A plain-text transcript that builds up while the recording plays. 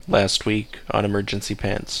last week on Emergency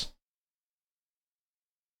Pants.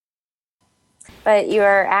 But you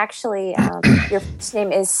are actually, your first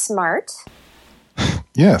name is Smart.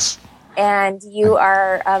 Yes. And you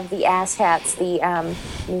are of the asshats, the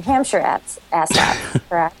New Hampshire asshats,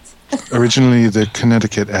 correct? Originally the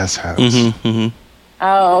Connecticut asshats. Mm-hmm, mm-hmm.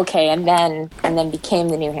 Oh, okay, and then became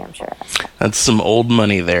the New Hampshire asshats. That's some old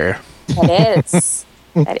money there. That is.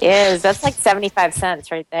 That is. That's like 75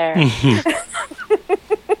 cents right there.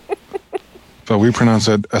 But we pronounce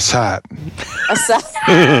it assat.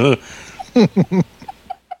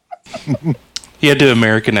 He had to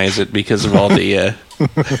Americanize it because of all the...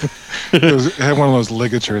 It had one of those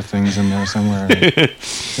ligature things in there somewhere.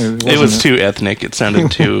 It was too ethnic. It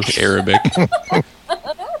sounded too Arabic.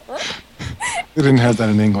 They didn't have that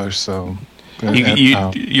in English, so...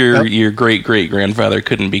 Your great-great-grandfather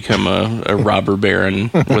couldn't become a robber baron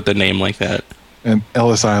with a name like that. And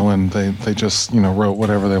Ellis Island, they just, wrote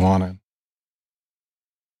whatever they wanted.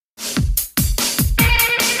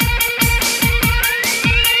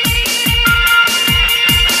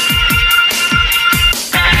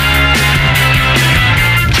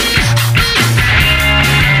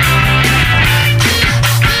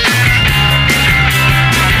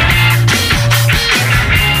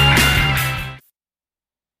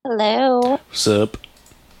 Hello. What's up?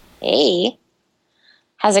 Hey.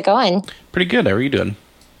 How's it going? Pretty good. How are you doing?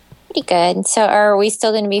 Pretty good. So are we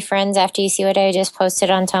still going to be friends after you see what I just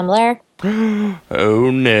posted on Tumblr?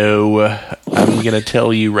 Oh, no. I'm going to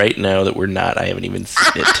tell you right now that we're not. I haven't even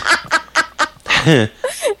seen it.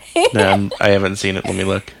 No, I haven't seen it. Let me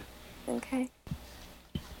look. Okay.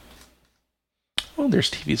 Oh,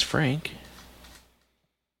 there's TV's Frank.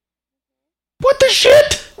 What the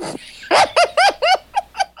shit?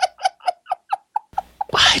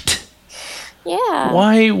 What? Yeah.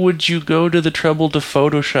 Why would you go to the trouble to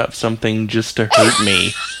Photoshop something just to hurt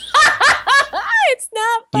me? It's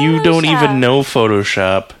not Photoshop. You don't even know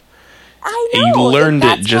Photoshop. I know. You learned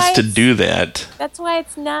it just to do that. That's why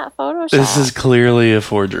it's not Photoshop. This is clearly a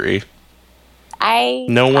forgery.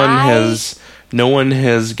 No one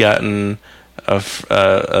has gotten a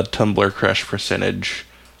Tumblr crush percentage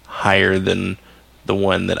higher than the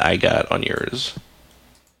one that I got on yours.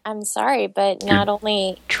 I'm sorry, but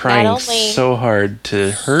You're trying so hard to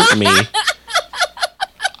hurt me.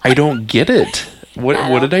 I don't get it.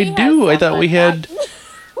 What did I do? I thought we had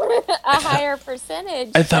a higher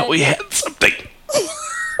percentage. I thought we had something.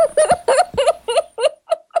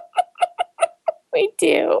 We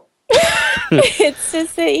do. It's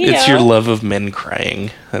just that it's your love of men crying.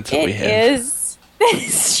 That's what we have. It is. That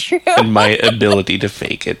is true. And my ability to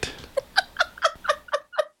fake it.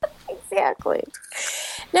 Exactly.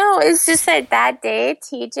 No, it's just that day,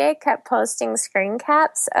 TJ kept posting screen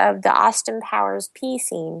caps of the Austin Powers pee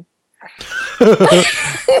scene.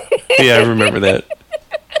 Yeah, I remember that.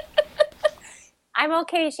 I'm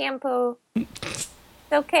okay, Shampoo. It's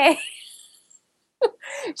okay.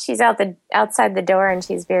 She's outside the door, and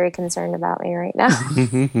she's very concerned about me right now.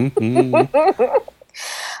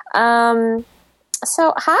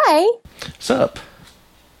 So, hi. What's up?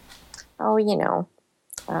 Oh,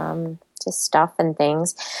 just stuff and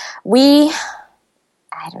things.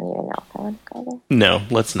 I don't even know if I want to go there. No,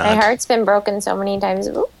 let's not. My heart's been broken so many times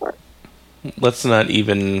before. Let's not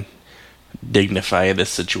even dignify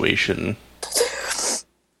this situation.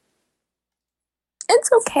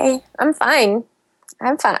 It's okay. I'm fine.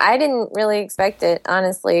 I didn't really expect it,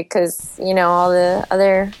 honestly, because, all the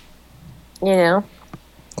other,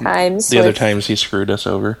 times. The other times he screwed us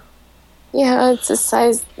over. Yeah, it's a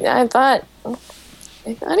size. I thought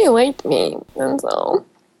he liked me. That's all.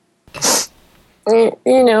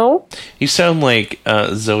 You sound like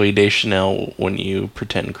Zooey Deschanel when you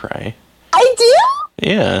pretend cry. I do?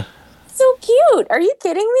 Yeah. So cute. Are you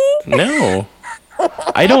kidding me? No.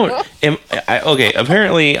 I don't. Okay,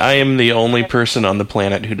 apparently I am the only person on the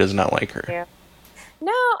planet who does not like her. Yeah.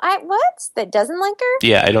 No, what? That doesn't like her?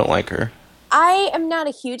 Yeah, I don't like her. I am not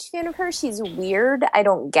a huge fan of her. She's weird. I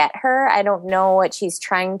don't get her. I don't know what she's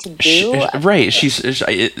trying to do. Right.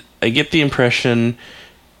 I get the impression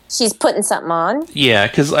she's putting something on. Yeah,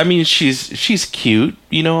 because she's cute.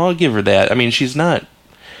 I'll give her that. She's not.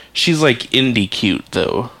 She's like indie cute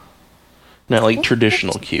though, not like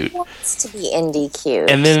traditional cute. She wants to be indie cute.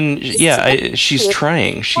 And then she's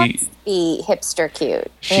trying. She wants to be hipster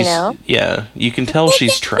cute. Yeah, you can tell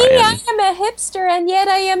she's trying. I am a hipster, and yet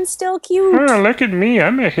I am still cute. Oh, look at me!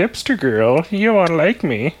 I'm a hipster girl. You all like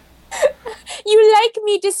me. You like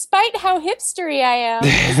me despite how hipstery I am.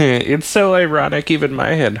 It's so ironic. Even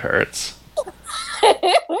my head hurts.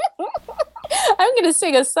 I'm gonna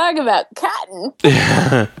sing a song about cotton.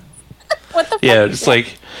 What the fuck? Yeah, it's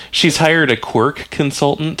like she's hired a quirk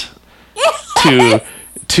consultant to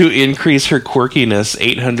increase her quirkiness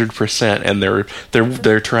 800%, and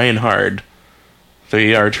they're trying hard.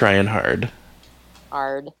 They are trying hard.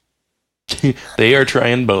 Hard. They are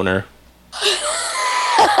trying boner.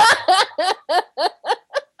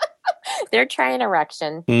 They're trying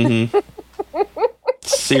erection. Mm-hmm.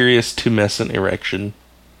 Serious tumescent erection.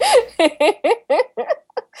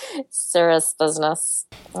 Serious business.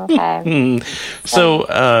 Okay.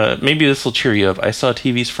 So, maybe this will cheer you up. I saw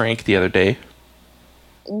TV's Frank the other day.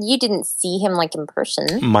 You didn't see him, like, in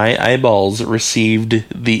person. My eyeballs received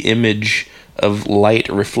the image of light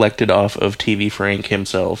reflected off of TV Frank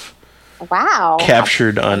himself. Wow.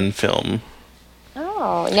 Captured on film.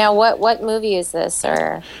 Oh, now what movie is this?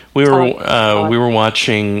 Or we were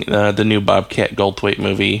watching the new Bobcat Goldthwait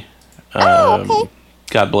movie. Okay.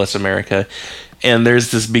 God Bless America. And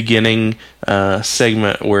there's this beginning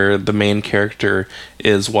segment where the main character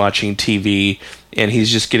is watching TV, and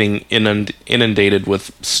he's just getting inundated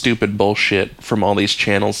with stupid bullshit from all these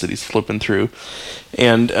channels that he's flipping through.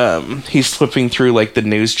 And he's flipping through like the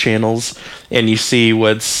news channels, and you see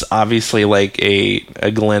what's obviously like a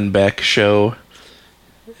Glenn Beck show.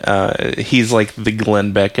 He's like the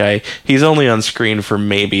Glenn Beck guy. He's only on screen for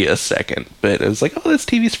maybe a second, but it was like, oh, that's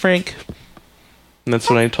TV's Frank. And that's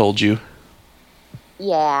what I told you.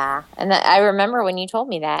 Yeah, and I remember when you told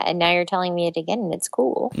me that, and now you're telling me it again, and it's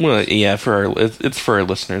cool. Well, yeah, it's for our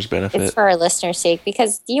listeners' benefit. It's for our listeners' sake,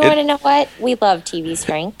 because you want to know what? We love TV's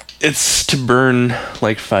Frank. It's to burn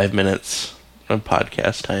like 5 minutes of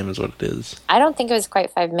podcast time is what it is. I don't think it was quite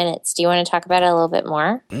 5 minutes. Do you want to talk about it a little bit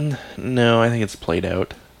more? No, I think it's played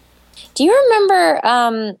out. Do you remember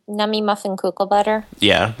Nummy Muffin Kugelbutter?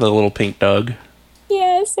 Yeah, the little pink dog.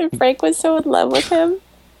 Yes, and Frank was so in love with him.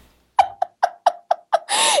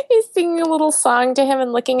 He's singing a little song to him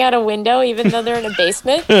and looking out a window, even though they're in a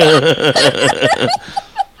basement.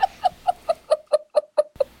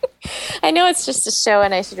 I know it's just a show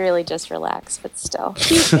and I should really just relax, but still.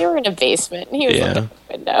 They were in a basement and he was looking out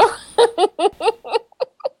the window.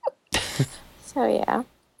 So, yeah.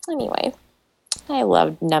 Anyway, I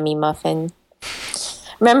loved Nummy Muffin.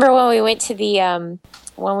 Remember when we went to the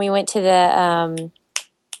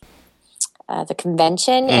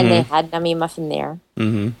convention, and they had Nummy Muffin there.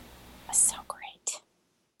 Mm-hmm. It was so great.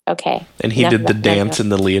 Okay. And he did the dance in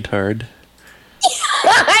the leotard.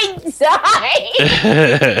 I died!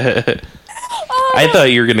 I thought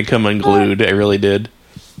you were going to come unglued. I really did.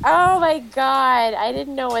 Oh my god. I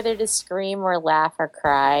didn't know whether to scream or laugh or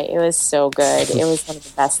cry. It was so good. It was one of the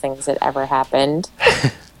best things that ever happened.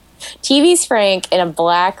 TV's Frank in a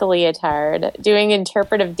black leotard doing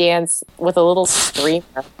interpretive dance with a little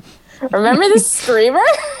screamer. Remember the screamer?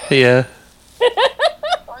 Yeah.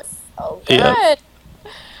 It was so good.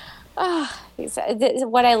 Yeah.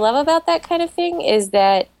 What I love about that kind of thing is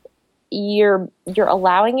that you're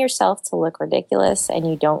allowing yourself to look ridiculous and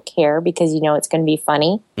you don't care because you know it's going to be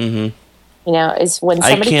funny. Mm-hmm. You know, is when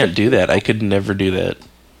somebody I can't do that. I could never do that.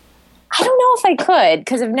 I don't know if I could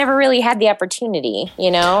because I've never really had the opportunity,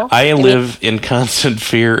 you know? I live in constant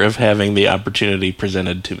fear of having the opportunity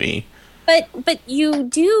presented to me. But you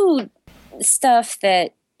do stuff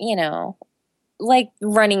that, you know, like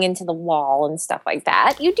running into the wall and stuff like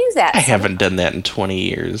that. You do that. I haven't done that in 20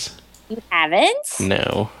 years. You haven't?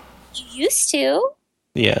 No. You used to.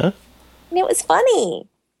 Yeah. And it was funny.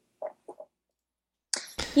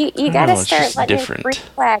 You got to start letting your free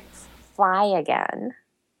flags fly again.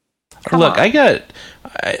 Look,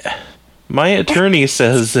 my attorney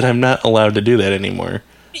says that I'm not allowed to do that anymore.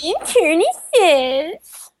 The attorney says...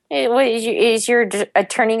 Is your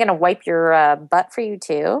attorney going to wipe your butt for you,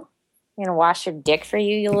 too? Going to wash your dick for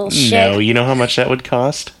you, you little shit? No, you know how much that would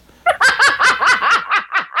cost?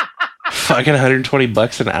 Fucking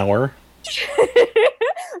 $120 an hour.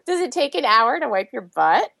 Does it take an hour to wipe your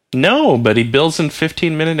butt? No, but he bills in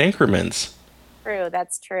 15-minute increments. True,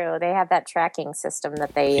 that's true. They have that tracking system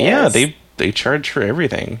that they use. Yeah, they charge for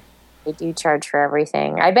everything. They do charge for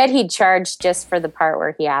everything. I bet he'd charge just for the part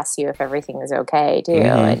where he asks you if everything is okay, too.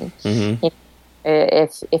 Mm-hmm. And you know,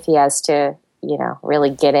 if he has to, you know, really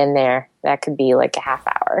get in there, that could be like a half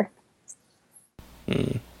hour.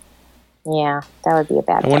 Mm. Yeah, that would be a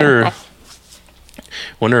bad thing.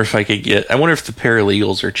 Wonder if I could get... I wonder if the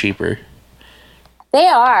paralegals are cheaper. They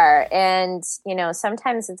are, and, you know,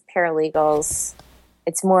 sometimes it's paralegals.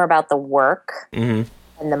 It's more about the work and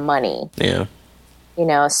the money. Yeah. You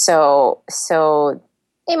know, so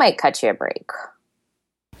they might cut you a break.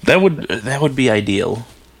 That would be ideal.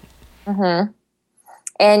 Mm-hmm.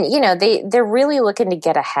 And you know, they're really looking to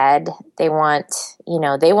get ahead. They want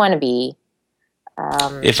to be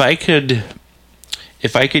If I could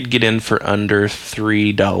get in for under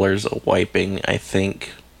 $3 a wiping, I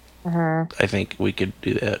think we could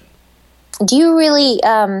do that. Do you really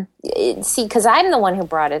see? Because I'm the one who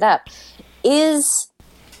brought it up. Is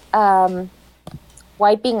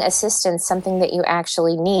wiping assistance something that you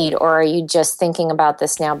actually need, or are you just thinking about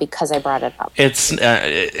this now because I brought it up?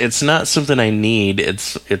 It's not something I need.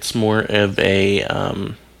 It's more of a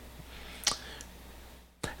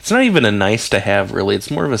it's not even a nice to have, really. It's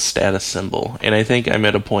more of a status symbol. And I think I'm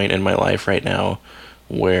at a point in my life right now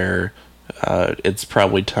where it's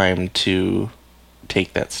probably time to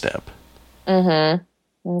take that step.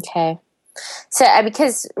 Okay. So,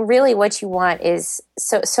 because really what you want is,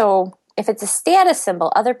 so if it's a status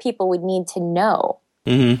symbol, other people would need to know.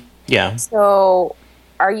 Yeah. So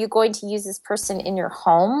are you going to use this person in your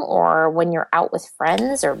home or when you're out with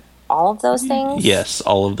friends or all of those things? Yes,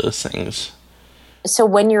 all of those things. So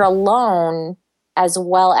when you're alone as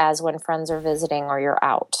well as when friends are visiting or you're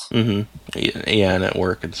out. Yeah, and at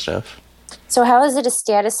work and stuff. So how is it a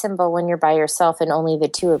status symbol when you're by yourself and only the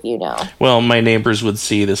two of you know? Well, my neighbors would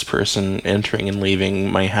see this person entering and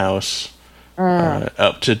leaving my house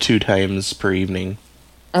up to 2 times per evening.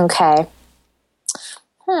 Okay.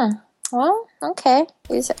 Well, okay.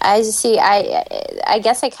 I see. I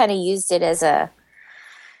guess I kind of used it as a.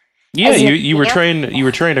 Yeah, you were trying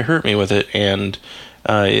to hurt me with it, and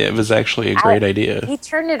it was actually a great idea. He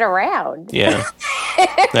turned it around. Yeah,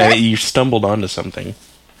 you stumbled onto something.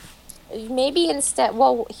 Maybe instead.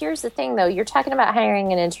 Well, here's the thing, though. You're talking about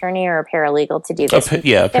hiring an attorney or a paralegal to do this.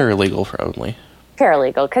 Paralegal probably.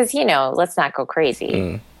 Paralegal, because let's not go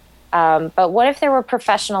crazy. But what if there were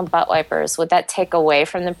professional butt wipers? Would that take away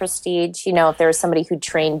from the prestige? If there was somebody who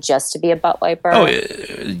trained just to be a butt wiper? Oh,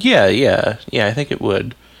 yeah. I think it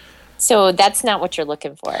would. So that's not what you're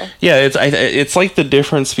looking for. Yeah, it's like the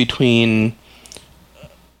difference between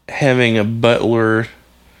having a butler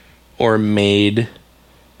or maid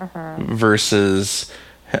versus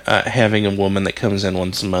having a woman that comes in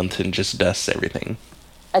once a month and just dusts everything.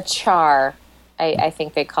 A char, I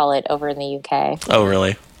think they call it over in the UK. Oh,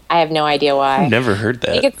 really? I have no idea why. I've never heard that.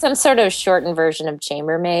 I think it's some sort of shortened version of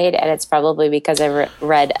chambermaid, and it's probably because I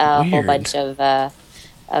read a whole bunch of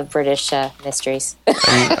British mysteries.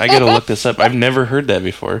 I gotta look this up. I've never heard that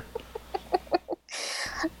before.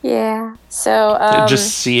 Yeah. So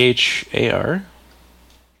just CHAR?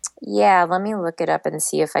 Yeah, let me look it up and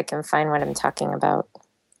see if I can find what I'm talking about.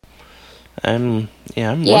 I'm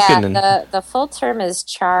looking. The full term is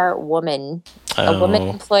charwoman. A woman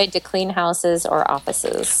employed to clean houses or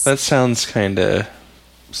offices. That sounds kind of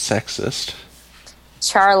sexist.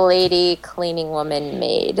 Char lady, cleaning woman,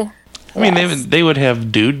 maid. I mean, they would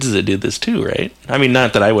have dudes that do this too, right? I mean,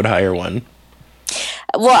 not that I would hire one.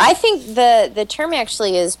 Well, I think the term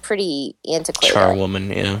actually is pretty antiquated.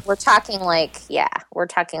 Charwoman, yeah. We're talking like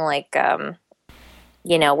what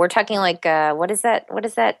is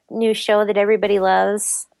that new show that everybody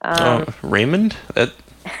loves? Raymond?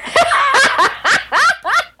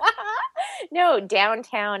 No,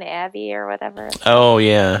 Downtown Abbey or whatever. Oh,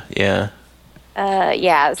 yeah. Yeah.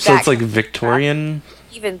 So it's like Victorian?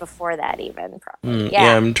 Even before that, probably.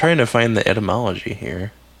 Yeah, I'm trying to find the etymology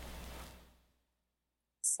here.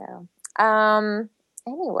 So,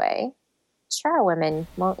 anyway, charwomen,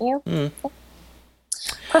 won't you?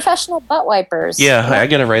 Professional butt wipers. Yeah, I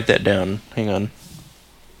gotta write that down. Hang on.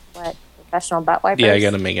 What? Professional butt wipers? Yeah, I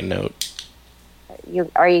gotta make a note.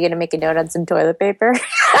 Are you gonna make a note on some toilet paper?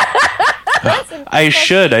 I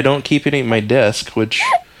should. I don't keep any at my desk, which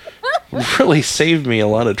really saved me a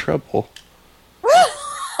lot of trouble.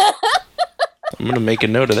 I'm gonna make a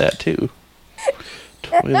note of that too.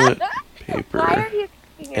 Toilet paper. Why are you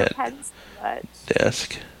using your pen so much?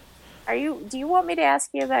 Desk. Do you want me to ask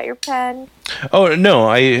you about your pen? Oh no,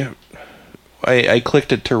 I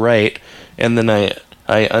clicked it to write, and then I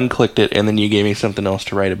unclicked it, and then you gave me something else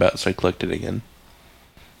to write about, so I clicked it again.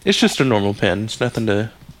 It's just a normal pen. It's nothing to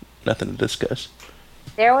discuss.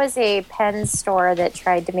 There was a pen store that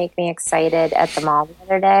tried to make me excited at the mall the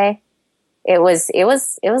other day. It was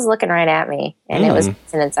looking right at me, and it was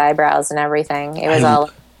in its eyebrows and everything. It was all.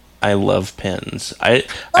 I love pens. I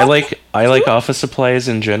like office supplies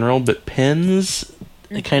in general, but pens,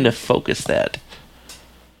 they kind of focus that.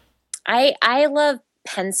 I love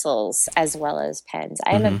pencils as well as pens.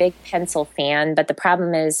 I am a big pencil fan, but the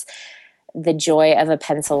problem is the joy of a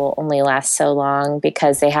pencil only lasts so long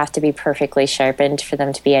because they have to be perfectly sharpened for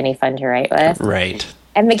them to be any fun to write with. Right.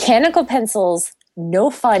 And mechanical pencils, no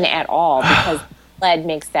fun at all because lead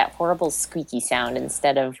makes that horrible squeaky sound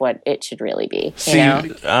instead of what it should really be. See,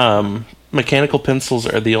 mechanical pencils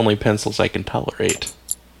are the only pencils I can tolerate.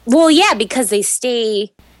 Well, yeah, because they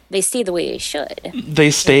stay the way they should.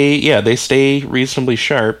 They stay reasonably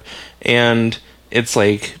sharp, and it's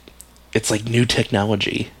like new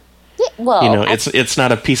technology. Yeah, well, it's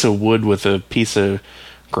not a piece of wood with a piece of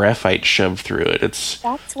graphite shoved through it.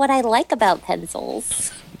 That's what I like about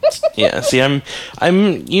pencils. Yeah, see, I'm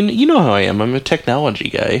you know how I am. I'm a technology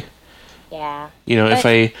guy. Yeah.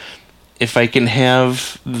 If I can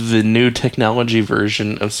have the new technology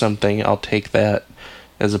version of something, I'll take that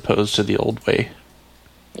as opposed to the old way.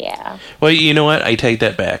 Yeah. Well, you know what? I take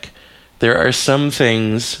that back. There are some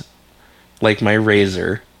things, like my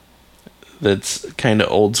razor, that's kind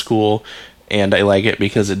of old school, and I like it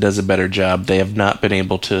because it does a better job. They have not been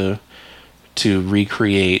able to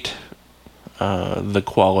recreate the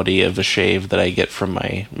quality of a shave that I get from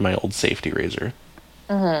my old safety razor.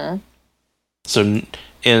 Mm-hmm. So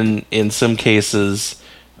in some cases,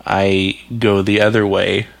 I go the other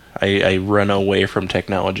way. I run away from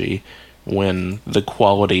technology when the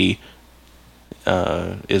quality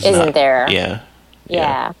isn't not there.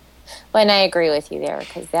 Yeah. Well, and I agree with you there,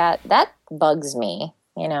 because that bugs me.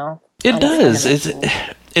 It does.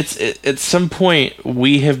 It's at some point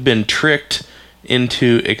we have been tricked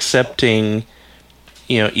into accepting,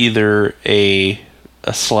 either a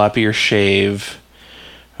sloppier shave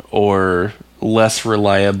or less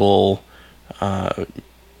reliable,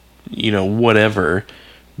 whatever,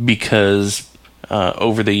 because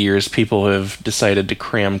over the years people have decided to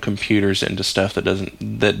cram computers into stuff that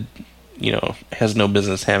has no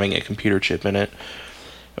business having a computer chip in it,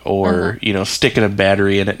 or sticking a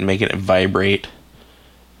battery in it and making it vibrate.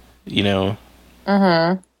 Yeah,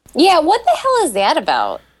 what the hell is that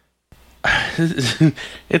about?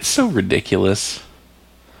 It's so ridiculous.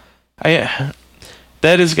 That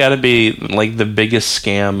has got to be like the biggest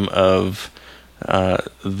scam of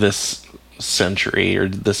this century, or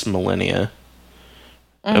this millennia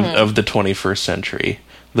of the 21st century.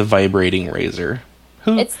 The vibrating razor.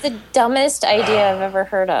 It's the dumbest idea I've ever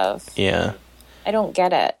heard of. Yeah, I don't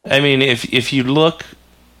get it. I mean, if you look,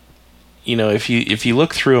 if you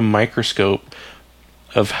look through a microscope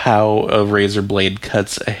of how a razor blade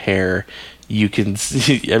cuts a hair, you can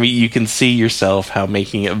see, you can see yourself how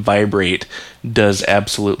making it vibrate does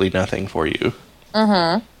absolutely nothing for you.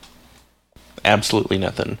 Mm-hmm. Absolutely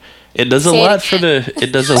nothing. It does a lot for the.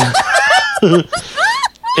 It does a lot.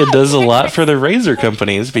 It does a lot for the razor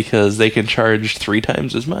companies because they can charge 3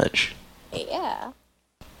 times as much. Yeah.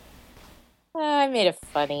 I made it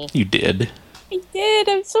funny. You did. I did.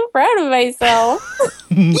 I'm so proud of myself.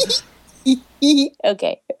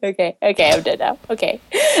 Okay, I'm done now. Okay.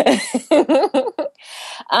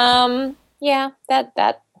 Yeah,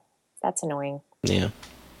 that's annoying. Yeah.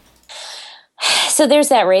 So there's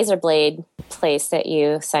that razor blade place that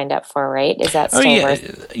you signed up for, right? Is that still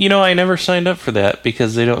worth? I never signed up for that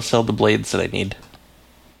because they don't sell the blades that I need.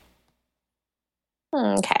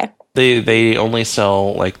 Okay. They only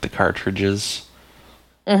sell like the cartridges.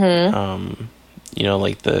 Mm-hmm.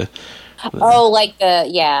 Like the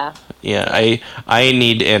yeah. Yeah, I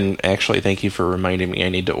need, and actually thank you for reminding me, I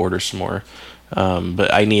need to order some more.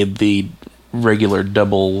 But I need the regular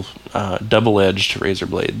double-edged razor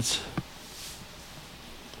blades.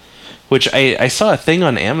 Which I saw a thing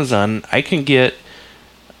on Amazon. I can get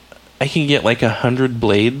like 100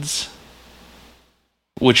 blades,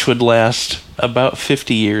 which would last about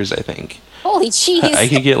 50 years, I think. Holy jeez! I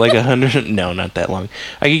could get like 100. No, not that long.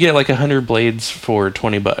 I could get like 100 blades for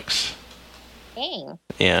 $20. Dang.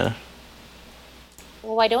 Yeah.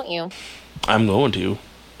 Well, why don't you? I'm going to.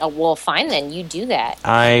 Oh, well, fine then. You do that.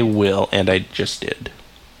 I will, and I just did.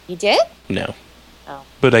 You did? No. Oh.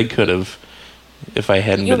 But I could have. If I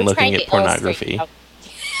hadn't been looking at pornography.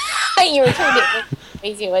 You were trying to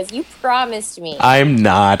crazy it was. You promised me. I'm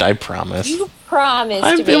not, I promise. You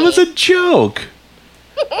promised me. It was a joke.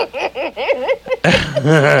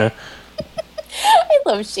 I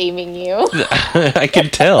love shaming you. I can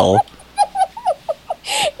tell.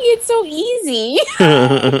 It's so easy.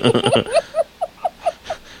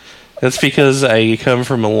 That's because I come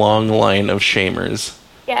from a long line of shamers.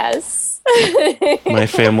 Yes. My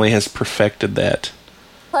family has perfected that.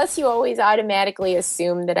 Plus, you always automatically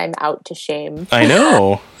assume that I'm out to shame. I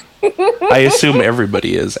know. I assume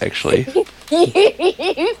everybody is, actually.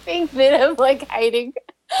 You think that I'm like hiding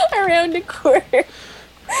around a corner.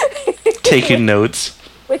 Taking notes.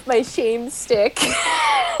 With my shame stick.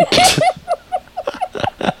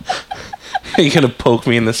 Are you going to poke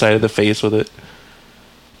me in the side of the face with it?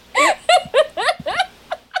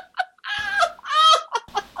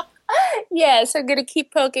 Yes, I'm going to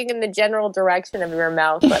keep poking in the general direction of your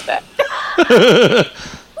mouth with it.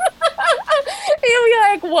 You'll be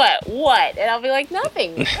like, What? And I'll be like,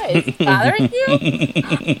 nothing. What, is it bothering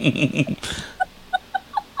you?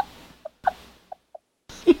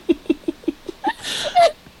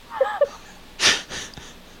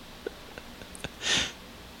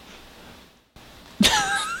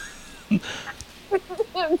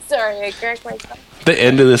 I'm sorry, I cracked myself. The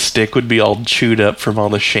end of the stick would be all chewed up from all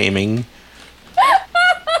the shaming.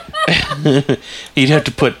 You'd have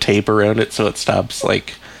to put tape around it so it stops,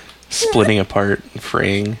 like, splitting apart and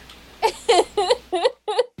fraying.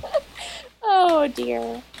 Oh,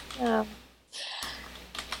 dear.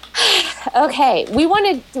 Okay, do we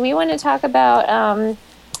want to talk about,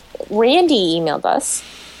 Randy emailed us.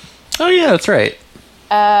 Oh, yeah, that's right.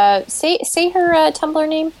 Say her Tumblr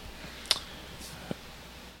name.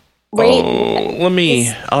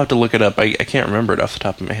 I'll have to look it up. I can't remember it off the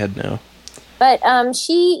top of my head now. But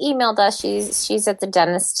she emailed us. She's at the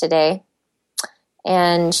dentist today,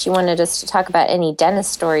 and she wanted us to talk about any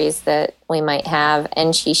dentist stories that we might have.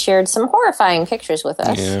 And she shared some horrifying pictures with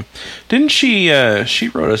us. Yeah, didn't she? She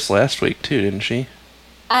wrote us last week too, didn't she?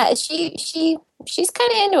 She's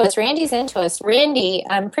kind of into us. Randy's into us. Randy,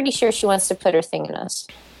 I'm pretty sure she wants to put her thing in us.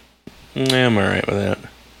 Yeah, I'm all right with that.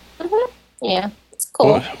 Mm-hmm. Yeah.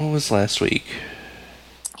 Cool. What was last week?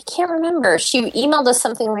 I can't remember. She emailed us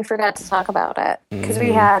something, we forgot to talk about it because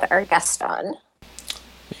we had our guest on.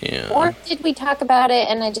 Yeah. Or did we talk about it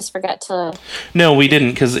and I just forgot to... No, we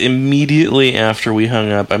didn't, because immediately after we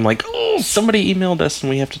hung up, I'm like, oh, somebody emailed us and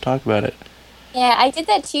we have to talk about it. Yeah, I did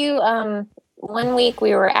that too. 1 week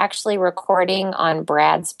we were actually recording on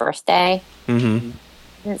Brad's birthday. Mm-hmm.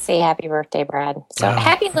 I didn't say happy birthday, Brad. So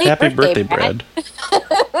happy birthday, Brad.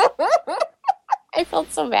 I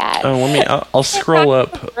felt so bad. Oh, I'll scroll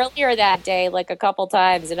up. Earlier that day, like a couple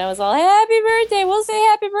times, and I was all, happy birthday, we'll say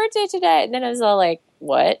happy birthday tonight. And then I was all like,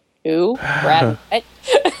 what? Who? Brad? What?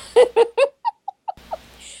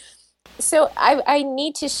 So I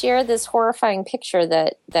need to share this horrifying picture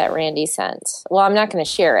that Randy sent. Well, I'm not going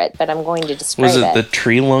to share it, but I'm going to describe it. Was it the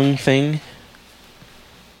tree lung thing?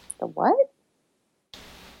 The what?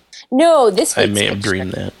 No, this I may have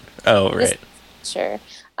dreamed that. Oh, right. Sure.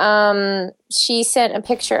 She sent a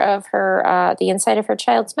picture of her, the inside of her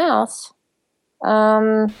child's mouth.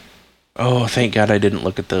 Oh, thank God I didn't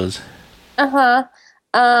look at those. Uh-huh.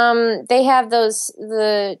 They have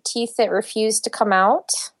the teeth that refuse to come out,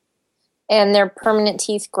 and their permanent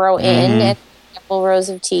teeth grow in, and couple rows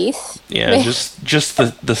of teeth. Yeah, just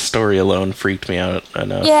the story alone freaked me out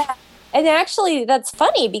enough. Yeah, and actually that's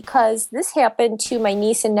funny because this happened to my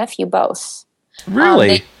niece and nephew both.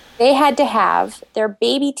 Really? They had to have their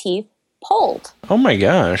baby teeth pulled. Oh my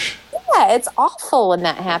gosh. Yeah, it's awful when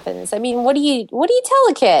that happens. I mean, what do you tell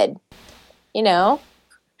a kid? You know?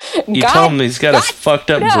 You tell him he's got a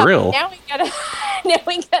fucked up drill. Now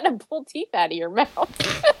we gotta pull teeth out of your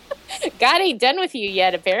mouth. God ain't done with you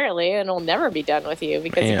yet, apparently, and he'll never be done with you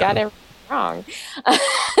because you got everything wrong.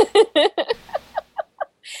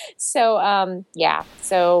 So,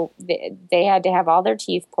 so they had to have all their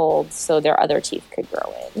teeth pulled so their other teeth could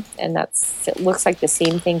grow in. And it looks like the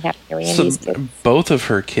same thing happened to Randy's kids. Both of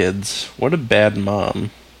her kids. What a bad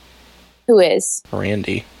mom. Who is?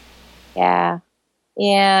 Randy. Yeah.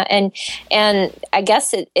 Yeah. And I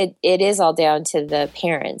guess it is all down to the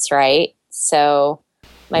parents, right? So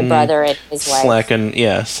my brother and his wife.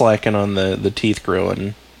 Slacking on the teeth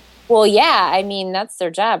growing. Well, yeah, I mean, that's their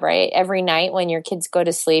job, right? Every night when your kids go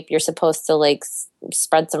to sleep, you're supposed to, like,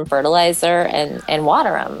 spread some fertilizer and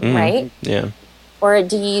water them, right? Yeah. Or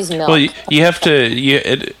do you use milk? Well, you have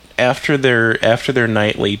to, after their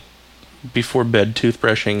nightly, before bed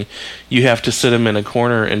toothbrushing, you have to sit them in a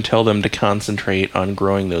corner and tell them to concentrate on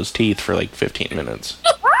growing those teeth for, like, 15 minutes.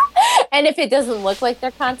 And if it doesn't look like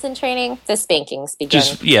they're concentrating, the spankings begin.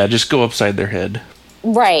 Just go upside their head.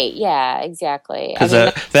 Right, yeah, exactly. Because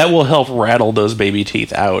that will help rattle those baby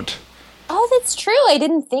teeth out. Oh, that's true. I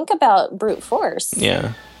didn't think about brute force.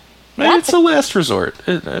 Yeah. It's a last resort.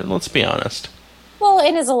 Let's be honest. Well,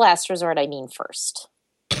 and as a last resort, I mean first.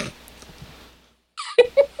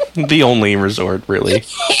 The only resort, really.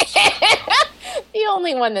 The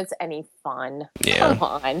only one that's any fun. Yeah. Come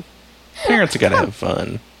on. Parents have got to have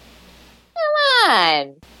fun. Come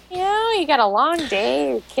on. You know, you got a long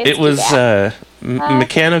day. Kids it was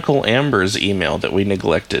Mechanical Amber's email that we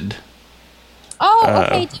neglected. Oh,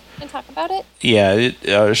 okay. Do you want to talk about it?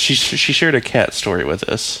 Yeah, she shared a cat story with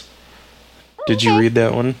us. Okay. Did you read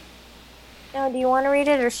that one? No, do you want to read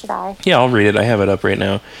it or should I? Yeah, I'll read it. I have it up right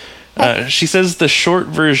now. She says the short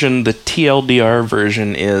version, the TLDR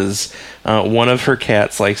version, is one of her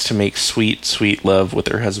cats likes to make sweet, sweet love with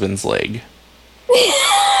her husband's leg.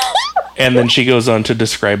 And then she goes on to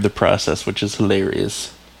describe the process, which is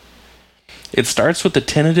hilarious. It starts with a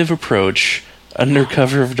tentative approach under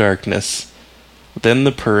cover of darkness. Then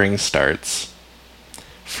the purring starts.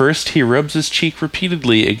 First, he rubs his cheek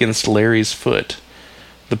repeatedly against Larry's foot.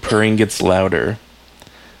 The purring gets louder.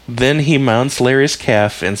 Then he mounts Larry's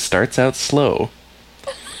calf and starts out slow.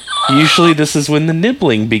 Usually this is when the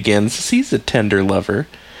nibbling begins, as he's a tender lover.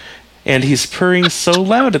 And he's purring so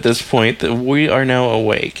loud at this point that we are now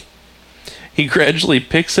awake. He gradually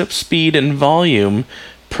picks up speed and volume,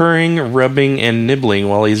 purring, rubbing, and nibbling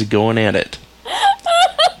while he's going at it.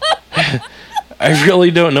 I really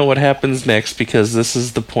don't know what happens next because this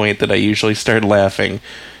is the point that I usually start laughing.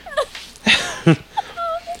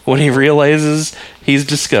 When he realizes he's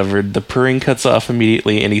discovered, the purring cuts off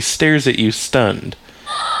immediately and he stares at you stunned.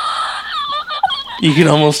 You can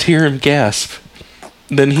almost hear him gasp.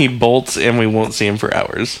 Then he bolts and we won't see him for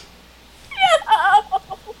hours.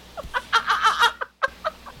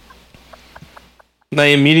 And I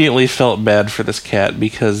immediately felt bad for this cat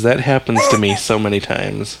because that happens to me so many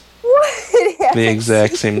times. The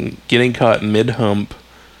exact same, getting caught mid-hump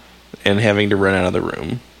and having to run out of the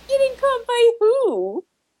room. Getting caught by who?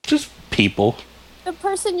 Just people. The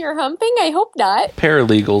person you're humping? I hope not.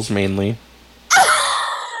 Paralegals, mainly.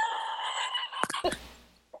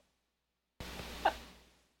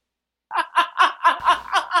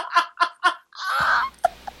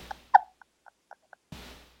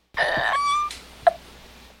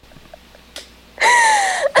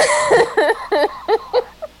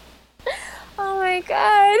 Oh my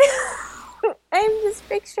god. I'm just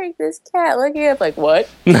picturing this cat looking up like, what?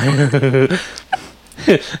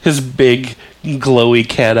 His big, glowy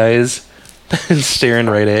cat eyes staring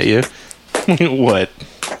right at you. What?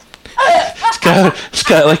 It's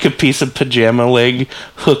got like a piece of pajama leg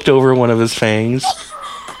hooked over one of his fangs. Shut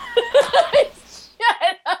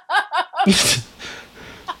up!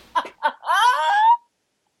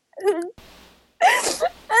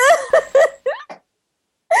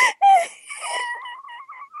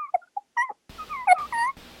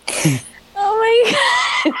 Oh my god.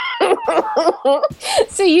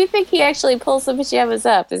 So you think he actually pulls the pajamas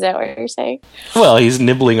up? Is that what you're saying? Well, he's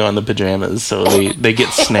nibbling on the pajamas, so they get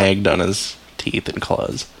snagged on his teeth and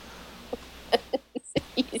claws.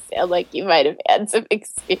 You sound like you might have had some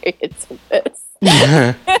experience with this.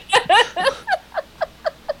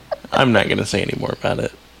 I'm not going to say any more about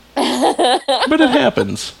it. But it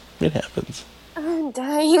happens. It happens. I'm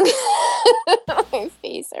dying. My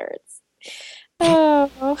face hurts.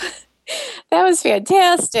 Oh, that was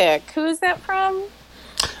fantastic. Who is that from?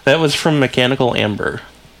 That was from Mechanical Amber.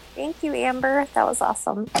 Thank you, Amber. That was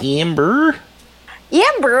awesome. Amber?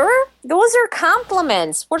 Amber? Those are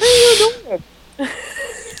compliments. What are you doing?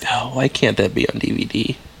 Oh, why can't that be on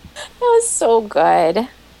DVD? That was so good.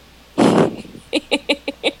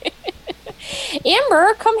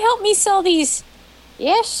 Amber, come help me sell these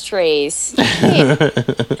ashtrays.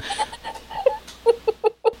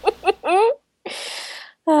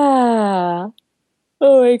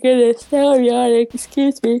 Oh my goodness, now I'm yawning.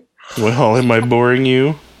 Excuse me. Well, am I boring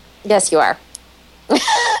you? Yes, you are.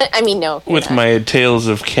 I mean, no. With my tales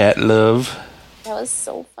of cat love. That was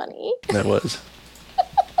so funny. That was.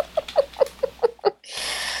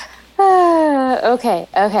 Okay.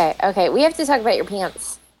 We have to talk about your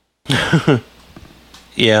pants.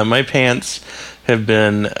 Yeah, my pants have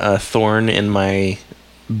been a thorn in my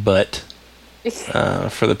butt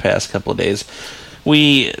for the past couple of days.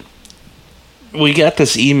 We got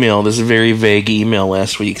this very vague email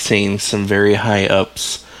last week saying some very high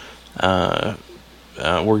ups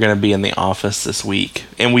we're going to be in the office this week,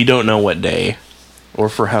 and we don't know what day or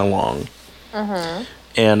for how long. Mm-hmm.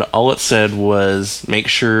 And all it said was, make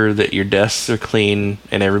sure that your desks are clean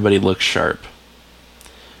and everybody looks sharp.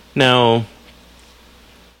 Now,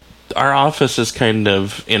 our office is kind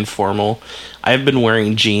of informal. I've been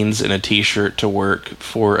wearing jeans and a t-shirt to work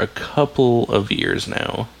for a couple of years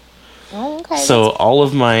now. Oh, okay. So all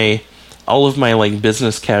of my like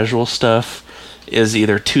business casual stuff is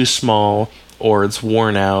either too small or it's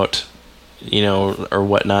worn out, or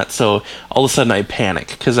whatnot. So all of a sudden I panic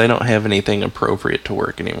because I don't have anything appropriate to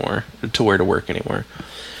wear to work anymore.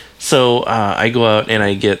 So I go out and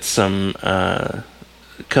I get some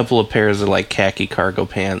couple of pairs of like khaki cargo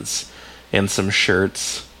pants and some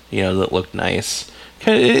shirts, that look nice.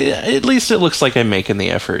 At least it looks like I'm making the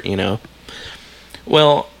effort,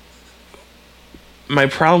 Well, my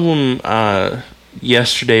problem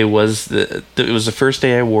yesterday was that it was the first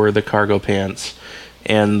day I wore the cargo pants,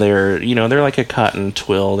 and they're like a cotton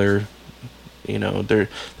twill. There's not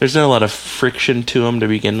a lot of friction to them to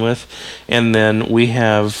begin with, and then we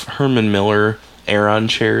have Herman Miller Aeron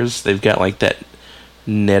chairs. They've got like that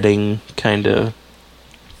netting kind of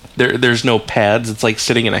there's no pads. It's like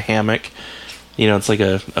sitting in a hammock. It's like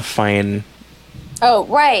a fine. Oh,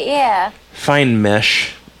 right, yeah. Fine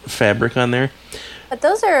mesh fabric on there. But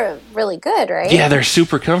those are really good, right? Yeah, they're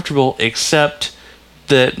super comfortable, except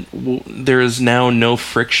that there is now no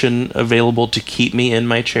friction available to keep me in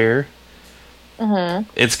my chair. Mm-hmm.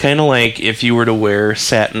 It's kind of like if you were to wear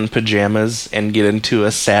satin pajamas and get into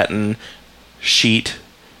a satin sheet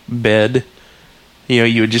bed.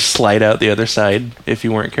 You would just slide out the other side if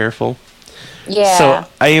you weren't careful. Yeah. So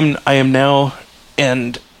I am now,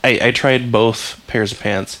 and I tried both pairs of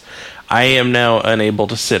pants. I am now unable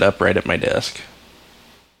to sit upright at my desk.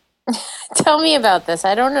 Tell me about this.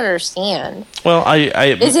 I don't understand. Well,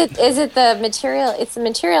 is it the material? It's the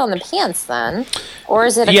material in the pants then, or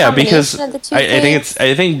is it a combination of the two?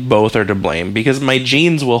 I think both are to blame because my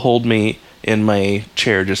jeans will hold me in my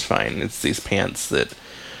chair just fine. It's these pants that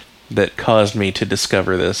caused me to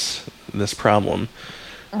discover this problem.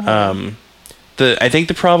 Mm-hmm. I think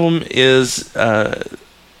the problem is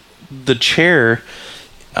the chair.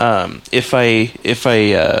 If I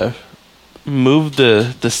move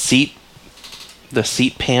the seat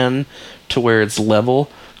pan to where it's level,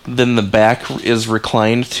 then the back is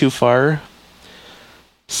reclined too far.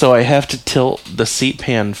 So I have to tilt the seat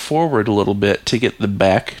pan forward a little bit to get the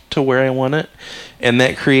back to where I want it. And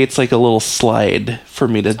that creates like a little slide for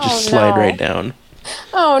me to just slide right down.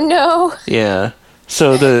 Oh, no. Yeah.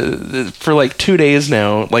 So for like 2 days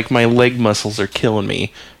now, like my leg muscles are killing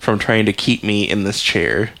me from trying to keep me in this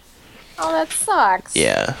chair. Oh, that sucks.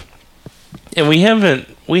 Yeah. And we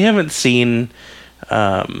haven't seen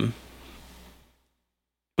the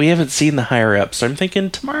higher up, so I'm thinking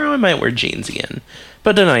tomorrow I might wear jeans again.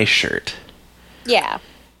 But a nice shirt. Yeah.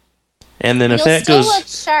 And then if that goes, look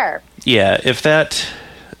sharp. Yeah, if that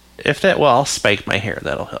well, I'll spike my hair,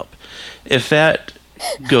 that'll help. If that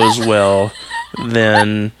goes well,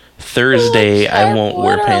 then Thursday I won't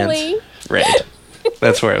wear pants. Right.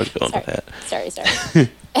 That's where I was going with that. Sorry.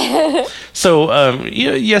 So,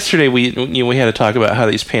 yesterday we had to talk about how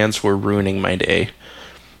these pants were ruining my day.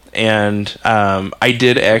 And I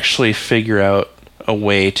did actually figure out a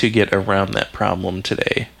way to get around that problem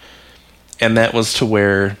today. And that was to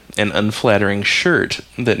wear an unflattering shirt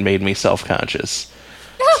that made me self-conscious.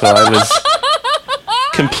 So I was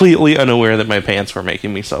completely unaware that my pants were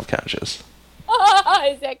making me self-conscious.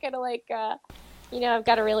 Is that kind of like, I've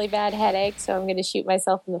got a really bad headache, so I'm going to shoot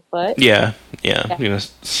myself in the foot? Yeah. I'm going to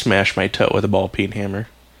smash my toe with a ball peen hammer.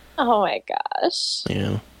 Oh my gosh.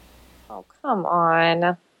 Yeah. Oh, come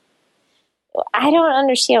on. I don't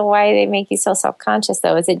understand why they make you so self-conscious,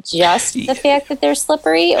 though. Is it just the fact that they're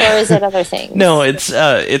slippery, or is it other things? No, it's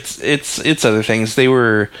other things. They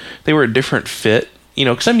were a different fit,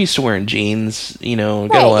 because I'm used to wearing jeans. Got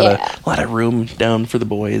a lot of room down for the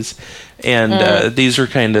boys, and these were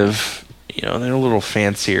kind of, they're a little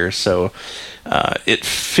fancier, so it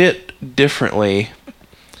fit differently.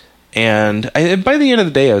 And by the end of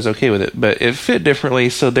the day, I was okay with it, but it fit differently,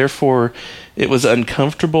 so therefore, it was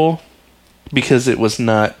uncomfortable. Because it was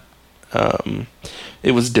not,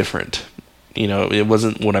 it was different. It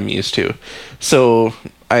wasn't what I'm used to. So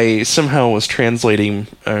I somehow was translating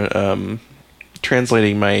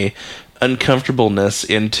my uncomfortableness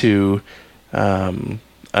into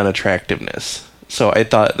unattractiveness. So I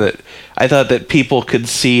thought that people could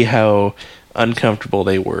see how uncomfortable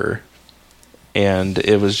they were, and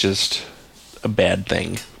it was just a bad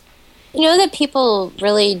thing. That people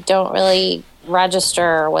don't really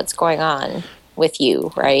register what's going on with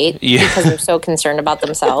you, right? Yeah. Because they're so concerned about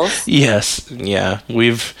themselves. Yes. Yeah.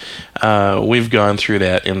 We've gone through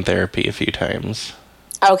that in therapy a few times.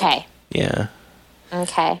 Okay. Yeah.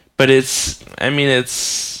 Okay. But it's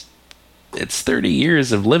 30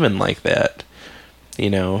 years of living like that.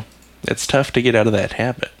 It's tough to get out of that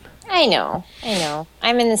habit. I know.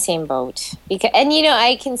 I'm in the same boat.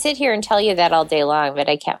 I can sit here and tell you that all day long, but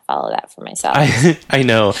I can't follow that for myself. I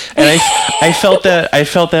know. And I felt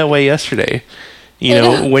that way yesterday.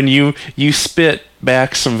 When you spit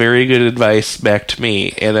back some very good advice back to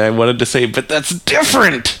me, and I wanted to say, but that's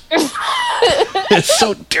different. It's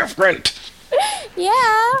so different.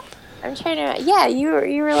 Yeah. I'm trying to,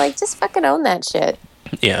 you were like, just fucking own that shit.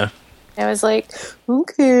 Yeah. I was like,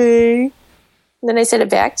 okay. And then I said it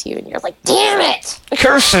back to you, and you're like, damn it!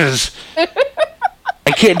 Curses!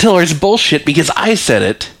 I can't tell her it's bullshit because I said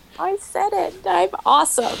it. I said it. I'm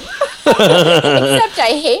awesome. Except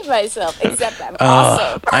I hate myself. Except I'm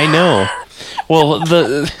awesome. I know. Well,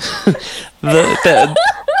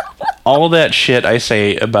 all that shit I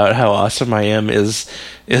say about how awesome I am is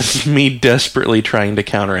me desperately trying to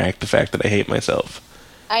counteract the fact that I hate myself.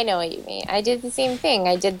 I know what you mean. I did the same thing.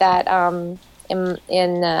 I did that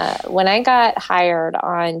when I got hired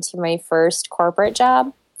on to my first corporate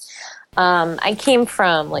job, I came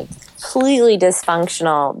from like completely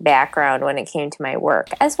dysfunctional background when it came to my work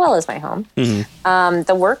as well as my home. Mm-hmm.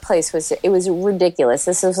 The workplace was ridiculous.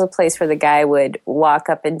 This was a place where the guy would walk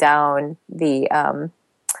up and down the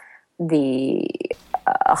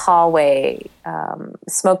hallway,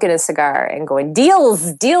 smoking a cigar and going,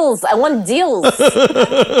 deals, I want deals.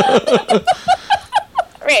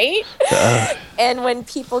 Right? And when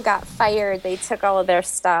people got fired, they took all of their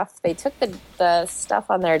stuff. They took the stuff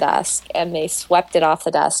on their desk and they swept it off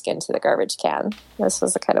the desk into the garbage can. This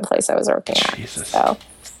was the kind of place I was working at. Jesus.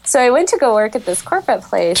 So I went to go work at this corporate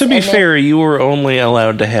place. To be fair, you were only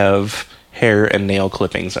allowed to have hair and nail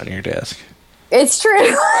clippings on your desk. It's true.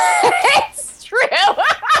 It's true.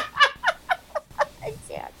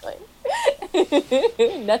 Exactly.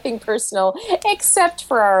 Nothing personal except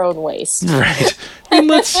for our own waste. Right. I mean,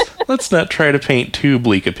 let's not try to paint too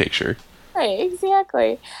bleak a picture. Right,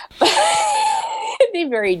 exactly. They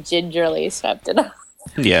very gingerly swept it off.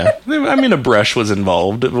 Yeah. I mean, a brush was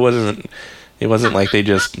involved. It wasn't like they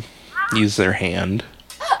just used their hand.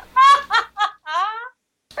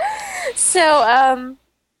 So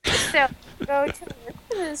go to work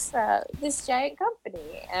for this giant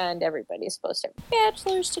company, and everybody's supposed to have a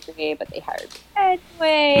bachelor's degree, but they hired me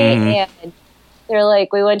anyway. Mm-hmm. And they're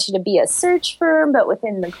like, we want you to be a search firm, but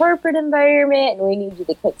within the corporate environment, and we need you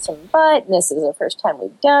to kick some butt, and this is the first time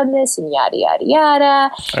we've done this, and yada, yada, yada.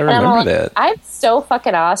 I remember that. I'm so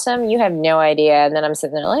fucking awesome. You have no idea. And then I'm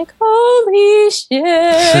sitting there like, holy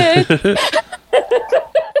shit.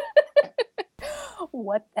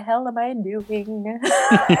 What the hell am I doing?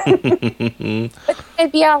 But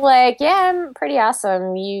I'd be all like, yeah, I'm pretty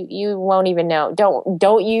awesome. You won't even know.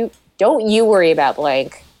 Don't you worry about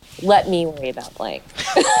blank. Let me worry about blank.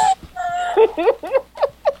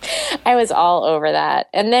 I was all over that.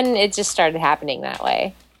 And then it just started happening that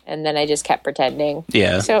way. And then I just kept pretending.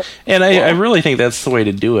 Yeah. So, and I really think that's the way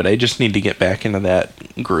to do it. I just need to get back into that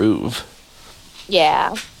groove.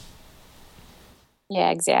 Yeah.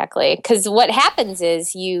 Yeah, exactly. Because what happens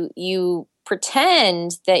is you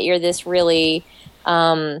pretend that you're this really,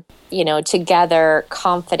 together,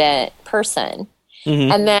 confident person.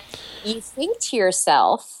 Mm-hmm. And then you think to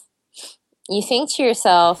yourself,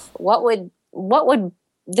 what would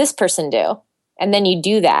this person do? And then you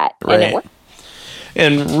do that. Right. And it works.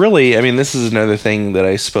 And really, I mean, this is another thing that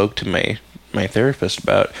I spoke to my therapist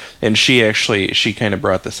about. And she kind of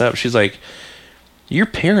brought this up. She's like, your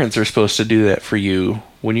parents are supposed to do that for you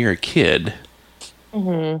when you're a kid.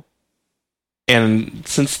 Mm-hmm. And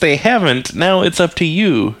since they haven't, now it's up to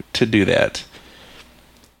you to do that.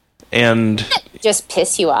 And just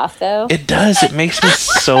piss you off, though. It does. It makes me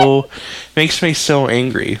so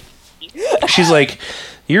angry. She's like,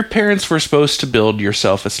 your parents were supposed to build your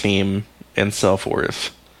self-esteem and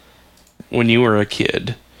self-worth when you were a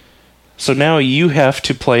kid. So now you have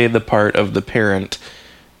to play the part of the parent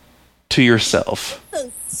to yourself. So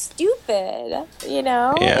stupid,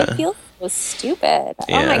 Yeah. It feels so stupid.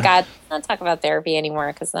 Yeah. Oh my God. Let's not talk about therapy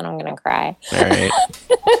anymore because then I'm going to cry. All right.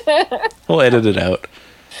 We'll edit it out.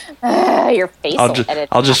 Your face will edit it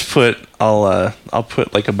out. I'll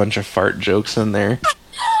put like a bunch of fart jokes in there.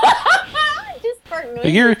 Just fart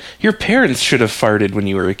noises. Your parents should have farted when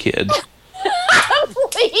you were a kid.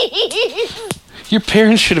 Please. Your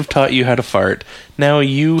parents should have taught you how to fart. Now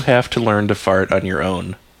you have to learn to fart on your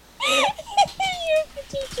own. You have to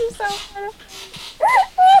teach yourself how to fart.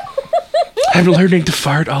 I'm learning to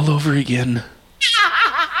fart all over again.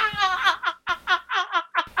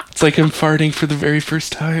 It's like I'm farting for the very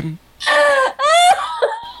first time.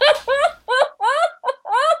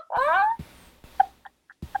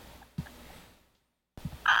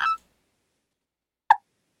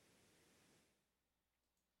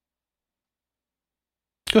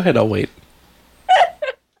 Go ahead, I'll wait.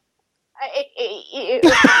 I hate you.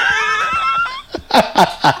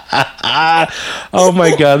 Oh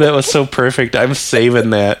my God, that was so perfect. I'm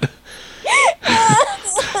saving that.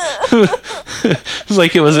 It's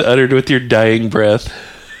like it was uttered with your dying breath.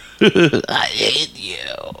 I hate you.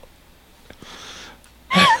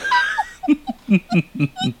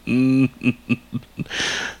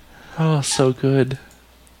 Oh, so good.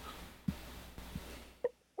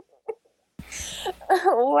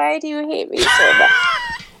 Why do you hate me so much?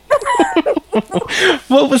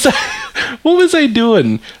 What was I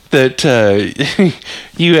doing that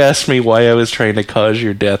you asked me why I was trying to cause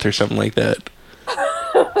your death or something like that?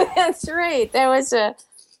 That's right. That was a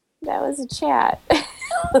chat.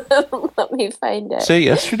 Let me find it. Say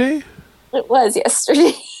yesterday? It was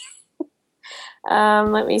yesterday.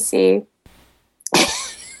 Let me see.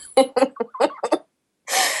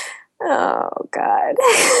 Oh, God.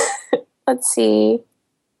 Let's see.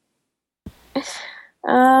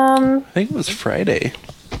 I think it was Friday.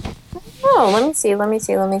 Oh, let me see. Let's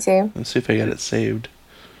see if I got it saved.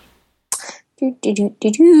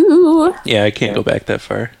 Yeah, I can't go back that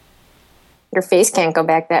far. Your face can't go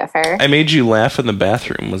back that far. I made you laugh in the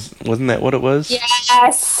bathroom. Wasn't that what it was?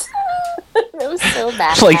 Yes. It was so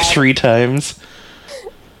bad. Like 3 times.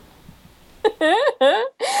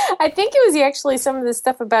 I think it was actually some of the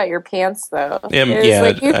stuff about your pants, though. Yeah,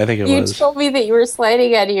 I think it was. You told me that you were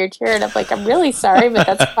sliding out of your chair, and I'm like, I'm really sorry, but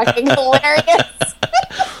that's fucking hilarious.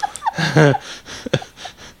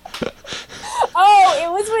 Oh,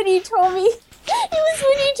 it was when you told me.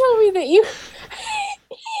 That you.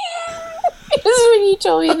 It was when you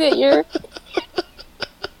told me that you're.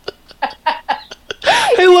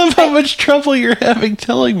 I love how much trouble you're having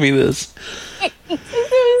telling me this. It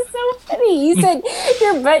was so funny. You said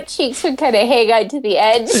your butt cheeks would kind of hang on to the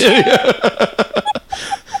edge.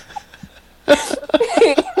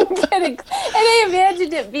 And I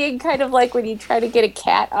imagined it being kind of like when you try to get a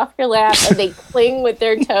cat off your lap and they cling with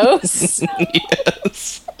their toes.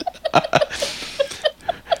 Yes.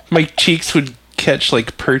 My cheeks would catch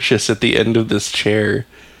like purchase at the end of this chair.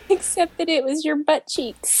 Except that it was your butt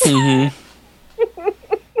cheeks. Mm-hmm.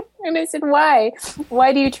 And I said, why?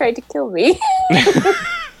 Why do you try to kill me?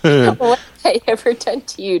 What have I ever done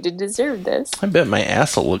to you to deserve this? I bet my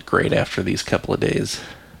ass will look great after these couple of days.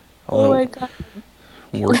 Oh my God.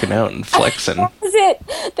 Working out and flexing. That was it.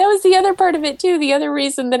 That was the other part of it, too. The other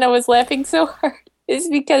reason that I was laughing so hard is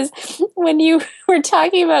because when you were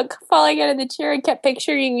talking about falling out of the chair, I kept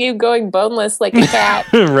picturing you going boneless like a cat.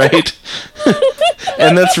 Right.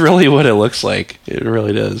 And that's really what it looks like. It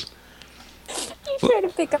really does. You try to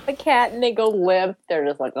pick up a cat and they go limp. They're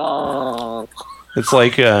just like, oh.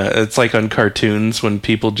 It's like on cartoons when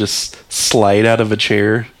people just slide out of a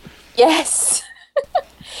chair. Yes.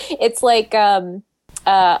 It's like on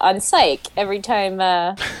Psych. Every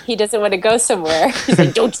time he doesn't want to go somewhere, he's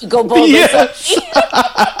like, "Don't you go boneless!" Yes.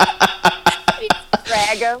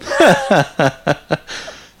 Drag him.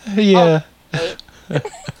 Yeah.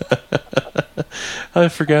 Oh, I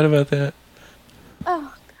forgot about that.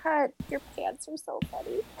 Oh God, your pants are so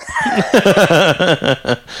funny.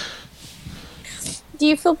 Do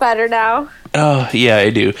you feel better now? Oh yeah, I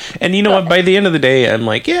do. And you know what? By the end of the day, I'm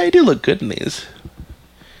like, yeah, I do look good in these.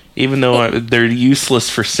 Even though they're useless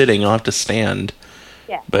for sitting, I'll have to stand.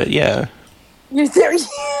 Yeah. But yeah. You're there.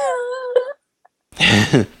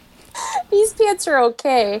 These pants are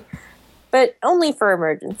okay, but only for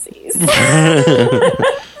emergencies.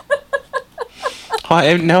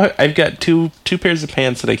 Now I've got two pairs of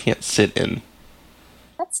pants that I can't sit in.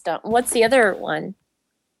 That's dumb. What's the other one?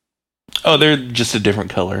 Oh, they're just a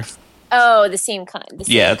different color. Oh, the same kind.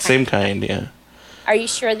 Same kind, yeah. Are you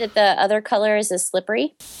sure that the other color is as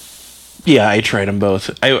slippery? Yeah, I tried them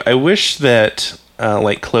both. I wish that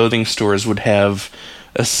like clothing stores would have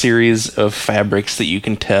a series of fabrics that you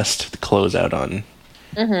can test the clothes out on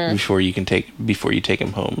before you take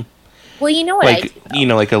them home. Well, you know what?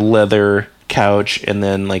 Like a leather couch, and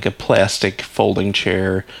then like a plastic folding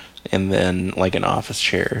chair, and then like an office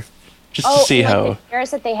chair, just to see how. The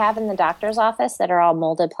chairs that they have in the doctor's office that are all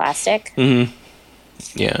molded plastic. Mm-hmm.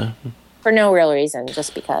 Yeah. For no real reason,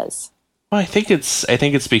 just because. Well, I think it's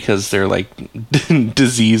because they're like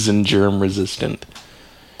disease and germ resistant.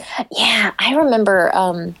 Yeah, I remember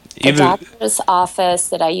the doctor's office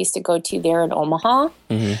that I used to go to there in Omaha.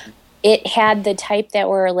 Mm-hmm. It had the type that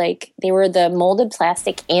were like, they were the molded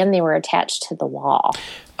plastic and they were attached to the wall.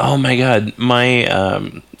 Oh my God. My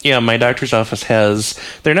doctor's office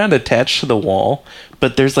they're not attached to the wall,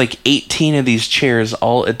 but there's like 18 of these chairs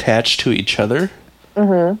all attached to each other.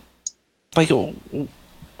 Mm-hmm. Like,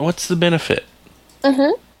 what's the benefit?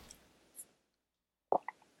 Mm-hmm.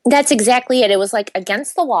 That's exactly it. It was like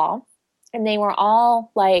against the wall, and they were all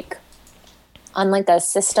like on like a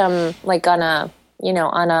system, like on a,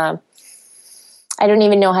 I don't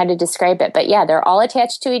even know how to describe it, but yeah, they're all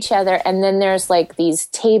attached to each other, and then there's like these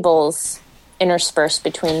tables interspersed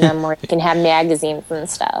between them where you can have magazines and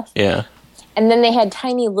stuff. Yeah. And then they had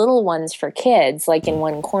tiny little ones for kids, like in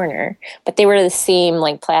one corner, but they were the same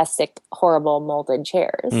like plastic, horrible molded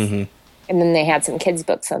chairs. Mm-hmm. And then they had some kids'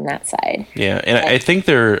 books on that side. Yeah, and I think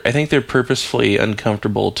they're purposefully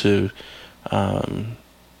uncomfortable to not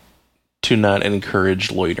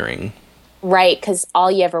encourage loitering. Right, because all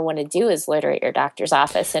you ever want to do is loiter at your doctor's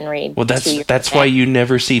office and read. Well, that's why you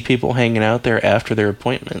never see people hanging out there after their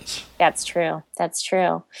appointments. That's true.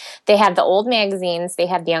 They have the old magazines. They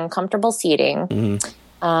have the uncomfortable seating.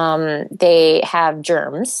 Mm-hmm. They have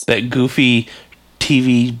germs. That goofy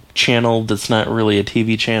TV channel that's not really a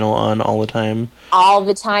TV channel on all the time. All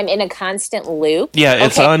the time in a constant loop? Yeah,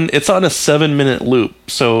 it's on a 7-minute loop,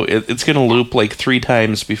 so it's going to loop like 3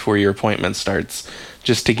 times before your appointment starts,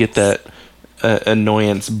 just to get that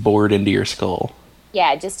annoyance bored into your skull.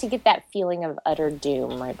 Yeah, just to get that feeling of utter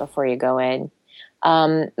doom right before you go in.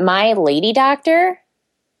 My lady doctor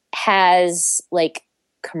has like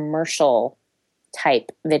commercial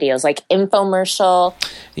type videos, like infomercial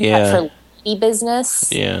for lady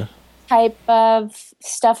business type of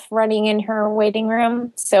stuff running in her waiting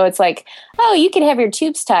room. So it's like, oh, you can have your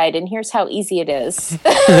tubes tied and here's how easy it is.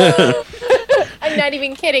 I'm not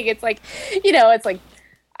even kidding. It's like, it's like,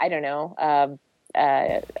 I don't know,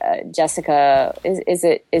 Jessica, is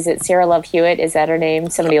it Sarah Love Hewitt? Is that her name?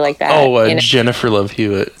 Somebody like that. Oh, Jennifer Love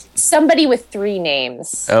Hewitt. Somebody with 3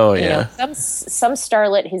 names. Oh yeah. Some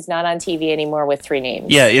starlet who's not on TV anymore with 3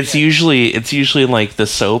 names. Yeah, it's usually like the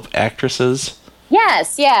soap actresses.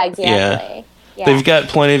 Yes. Yeah. Exactly. Yeah. They've got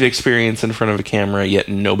plenty of experience in front of a camera, yet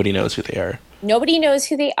nobody knows who they are. Nobody knows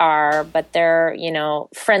who they are, but they're,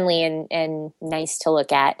 friendly and nice to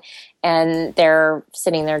look at. And they're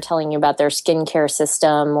sitting there telling you about their skincare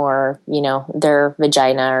system or, their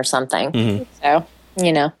vagina or something. Mm-hmm. So,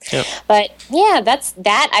 Yep. But yeah,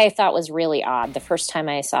 that I thought was really odd. The first time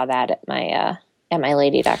I saw that at my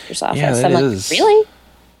lady doctor's office. Yeah, I'm like, is. Really?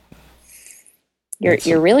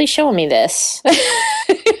 You're really showing me this.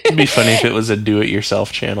 It'd be funny if it was a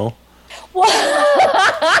do-it-yourself channel.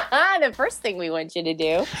 The first thing we want you to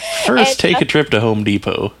do. First, take a trip to Home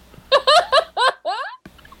Depot.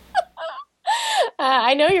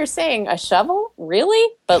 I know you're saying a shovel?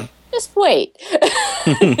 Really? But just wait.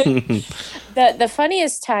 The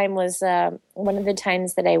funniest time was one of the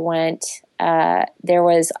times that I went. There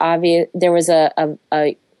was a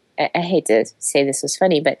I hate to say this was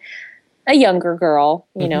funny, but a younger girl,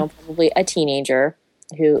 probably a teenager,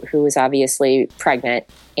 who was obviously pregnant,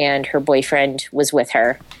 and her boyfriend was with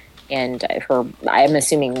her, and I'm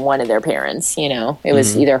assuming one of their parents, it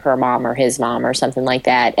was either her mom or his mom or something like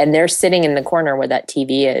that. And they're sitting in the corner where that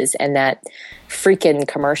TV is, and that freaking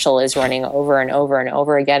commercial is running over and over and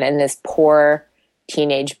over again. And this poor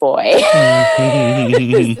teenage boy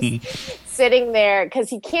sitting there, because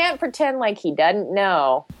he can't pretend like he doesn't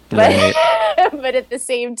know. But, but at the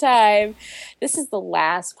same time, this is the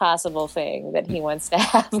last possible thing that he wants to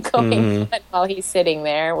have going on while he's sitting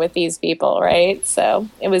there with these people, right? So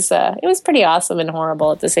it was pretty awesome and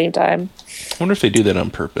horrible at the same time. I wonder if they do that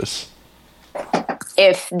on purpose.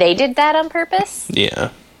 If they did that on purpose? Yeah.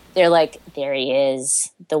 They're like, there he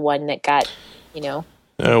is, the one that got,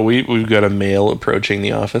 Oh, we've got a male approaching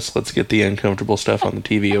the office. Let's get the uncomfortable stuff on the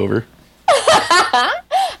TV over.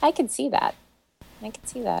 I can see that.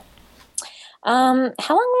 How long have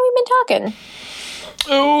we been talking?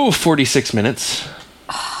 Oh, 46 minutes.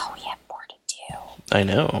 Oh, we have more to do. I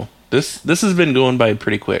know. This has been going by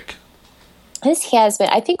pretty quick. This has been.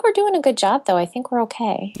 I think we're doing a good job, though. I think we're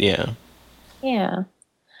okay. Yeah. Yeah.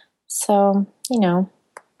 So,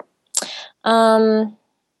 Can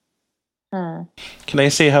I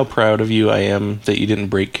say how proud of you I am that you didn't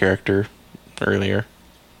break character earlier?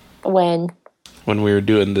 When we were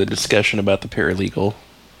doing the discussion about the paralegal.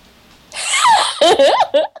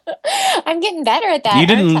 I'm getting better at that. You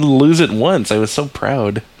didn't lose it once. I was so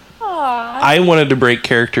proud. Aww. I wanted to break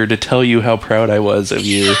character to tell you how proud I was of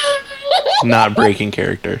you not breaking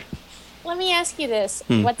character. Let me ask you this.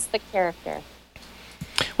 What's the character?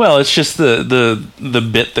 Well, it's just the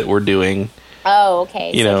bit that we're doing. Oh,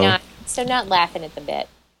 okay. So not laughing at the bit.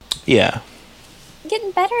 Yeah. I'm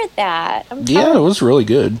getting better at that. Yeah, it was really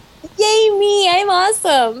good. Yay me, I'm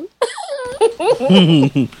awesome.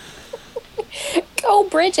 Go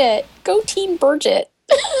Bridget. Go Team Bridget.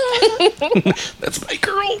 That's my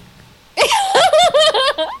girl.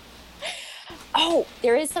 Oh,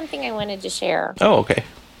 there is something I wanted to share. Oh, okay.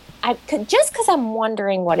 Just because I'm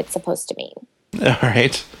wondering what it's supposed to mean. All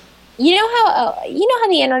right. You know how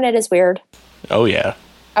the internet is weird? Oh, yeah.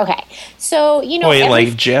 Okay. So, Wait,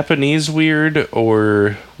 like Japanese weird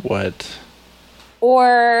or what?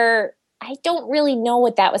 Or I don't really know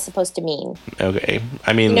what that was supposed to mean. Okay.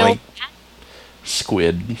 I mean, like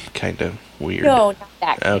squid kind of weird. No, not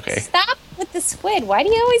that. Okay. Stop with the squid. Why do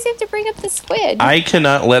you always have to bring up the squid? I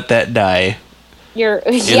cannot let that die. They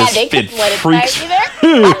couldn't let it die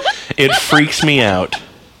either. It freaks me out.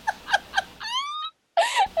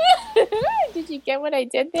 Did you get what I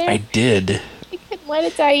did there? I did. You couldn't let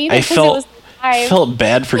it die either. I felt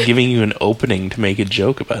bad for giving you an opening to make a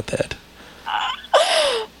joke about that.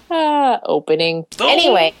 Opening. Oh.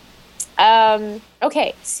 Anyway,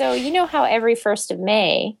 okay, so you know how every 1st of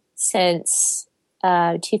May since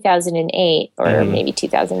 2008 or maybe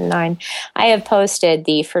 2009, I have posted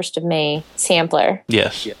the 1st of May sampler.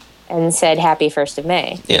 Yes. And said Happy 1st of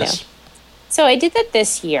May. Yes. So I did that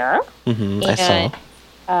this year. Mm-hmm. I saw.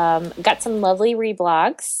 Got some lovely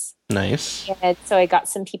reblogs. Nice. And so I got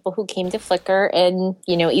some people who came to Flickr and,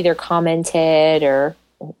 either commented or,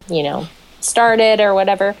 started or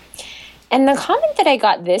whatever. And the comment that I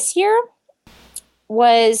got this year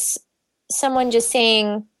was someone just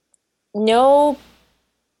saying, no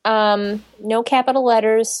capital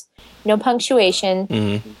letters, no punctuation.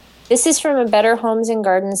 Mm-hmm. This is from a Better Homes and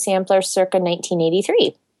Gardens sampler circa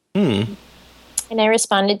 1983. Mm. And I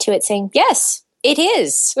responded to it saying, yes, it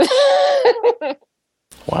is.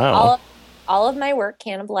 Wow. All of my work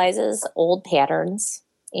cannibalizes old patterns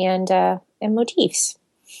and motifs.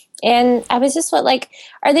 And I was just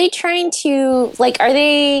are they trying to, are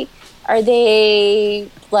they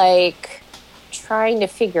trying to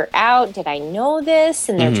figure out, did I know this?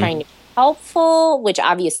 And they're trying to be helpful, which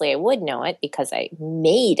obviously I would know it because I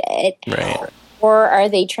made it. Right. Or are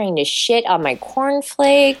they trying to shit on my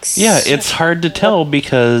cornflakes? Yeah, it's hard to tell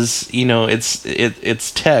because,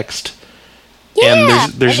 it's text. Yeah,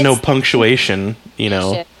 and there's no punctuation,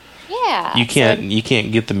 Yeah. You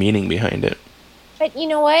can't get the meaning behind it. But you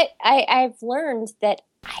know what? I've learned that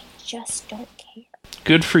I just don't care.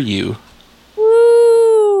 Good for you.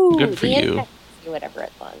 Woo! Good for you. Do whatever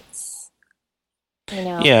it wants.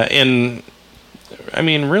 Yeah, and I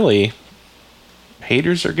mean, really,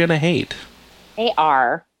 haters are gonna hate. They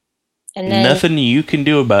are. And then nothing you can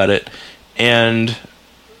do about it. And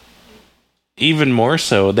even more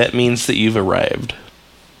so, that means that you've arrived.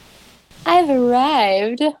 I've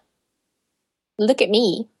arrived. Look at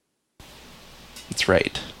me. That's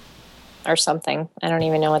right. Or something. I don't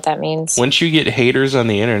even know what that means. Once you get haters on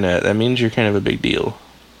the internet, that means you're kind of a big deal.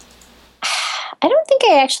 I don't think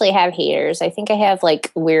I actually have haters. I think I have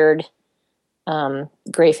weird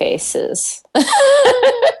gray faces.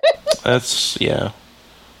 That's, yeah.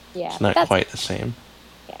 Yeah. It's not quite the same.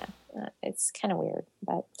 Yeah. It's kind of weird.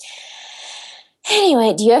 But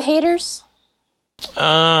anyway, do you have haters?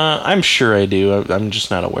 I'm sure I do. I'm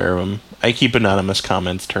just not aware of them. I keep anonymous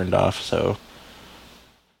comments turned off, so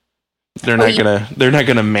they're not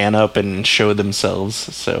gonna man up and show themselves.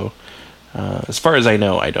 So, as far as I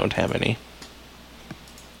know, I don't have any.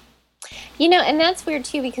 And that's weird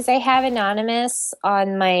too because I have anonymous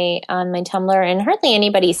on my Tumblr, and hardly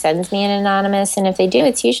anybody sends me an anonymous, and if they do,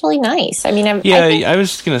 it's usually nice. I mean, I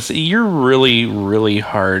was gonna say you're really, really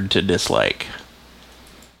hard to dislike.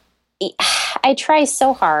 I try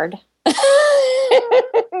so hard.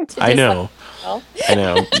 I know. I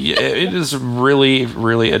know. It is really,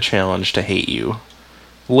 really a challenge to hate you.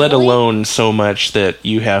 Let alone so much that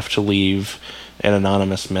you have to leave an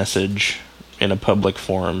anonymous message in a public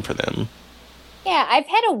forum for them. Yeah, I've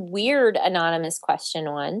had a weird anonymous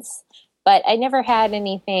question once, but I never had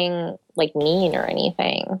anything mean or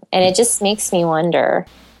anything. And it just makes me wonder,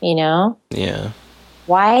 Yeah.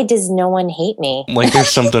 Why does no one hate me? Like there's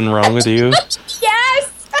something wrong with you?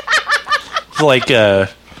 Yes! When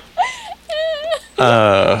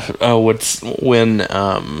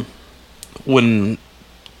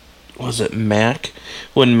was it Mac?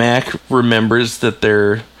 When Mac remembers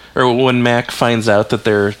that when Mac finds out that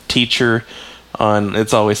their teacher on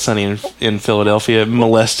It's Always Sunny in Philadelphia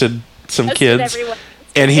molested some kids,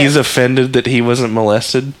 and he's offended that he wasn't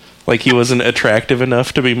molested, he wasn't attractive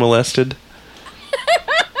enough to be molested.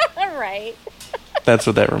 Right. That's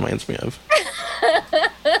what that reminds me of.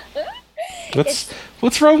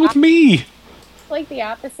 What's wrong with me? It's like the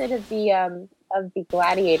opposite of the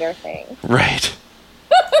gladiator thing. Right.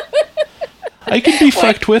 I can be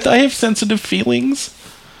fucked with. I have sensitive feelings.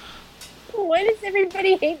 Why does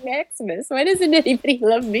everybody hate Maximus? Why doesn't anybody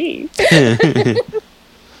love me?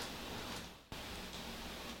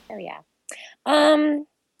 Oh yeah.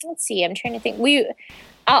 Let's see. I'm trying to think.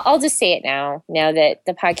 I'll just say it now. Now that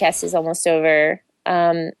the podcast is almost over.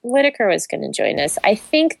 Whitaker was going to join us. I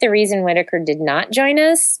think the reason Whitaker did not join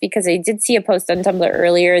us because I did see a post on Tumblr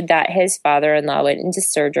earlier that his father-in-law went into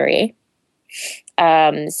surgery,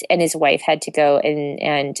 and his wife had to go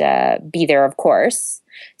and be there, of course.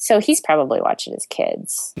 So he's probably watching his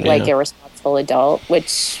kids like a responsible adult,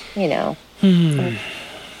 which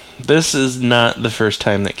This is not the first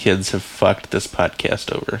time that kids have fucked this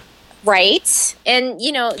podcast over. Right. And,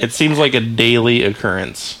 it seems like a daily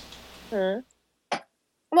occurrence. Well,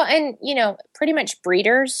 and, pretty much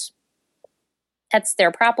breeders, that's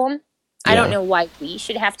their problem. Yeah. I don't know why we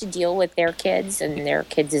should have to deal with their kids and their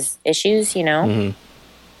kids' issues, Mm-hmm.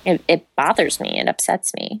 It bothers me. It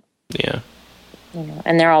upsets me. Yeah.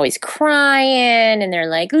 And they're always crying, and they're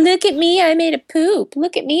like, "Look at me, I made a poop.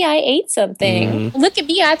 Look at me, I ate something. Look at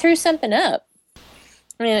me, I threw something up."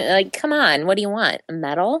 I mean, like, come on, what do you want? A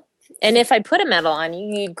medal? And if I put a medal on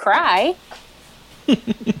you, you'd cry.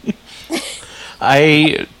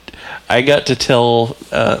 I got to tell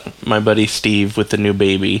my buddy Steve with the new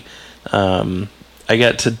baby. I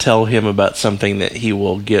got to tell him about something that he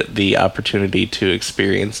will get the opportunity to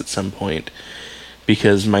experience at some point,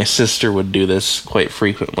 because my sister would do this quite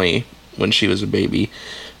frequently when she was a baby,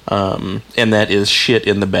 and that is shit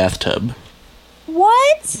in the bathtub.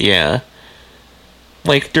 What? Yeah.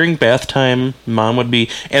 Like, during bath time, Mom would be...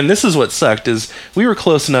 And this is what sucked, is we were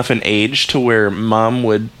close enough in age to where Mom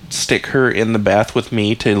would stick her in the bath with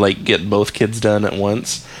me to, like, get both kids done at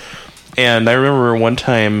once. And I remember one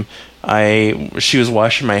time, she was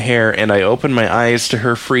washing my hair, and I opened my eyes to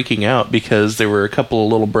her freaking out because there were a couple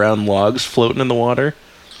of little brown logs floating in the water.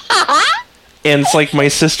 And it's like my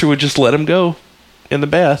sister would just let them go in the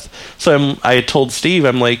bath. So I told Steve,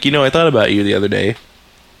 I'm like, I thought about you the other day.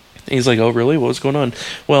 He's like, "Oh, really? What was going on?"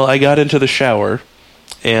 Well, I got into the shower,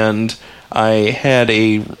 and I had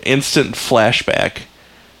a instant flashback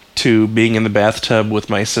to being in the bathtub with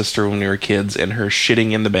my sister when we were kids, and her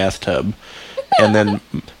shitting in the bathtub, and then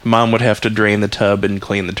Mom would have to drain the tub and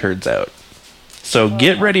clean the turds out. So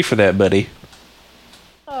get ready for that, buddy.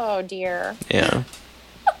 Oh, dear. Yeah.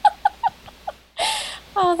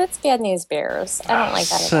 Oh, that's bad news bears. I don't like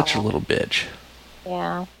that at all. Such a little bitch.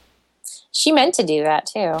 Yeah. She meant to do that,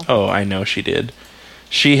 too. Oh, I know she did.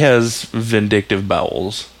 She has vindictive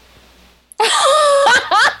bowels.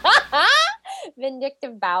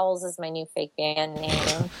 Vindictive Bowels is my new fake band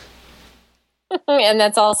name. And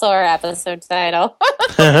that's also our episode title.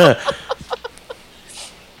 I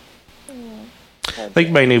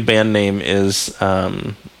think my new band name is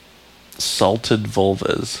Salted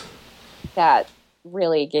Vulvas. That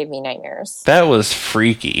really gave me nightmares. That was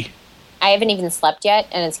freaky. I haven't even slept yet,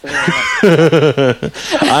 and it's giving me nightmares.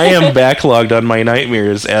 I am backlogged on my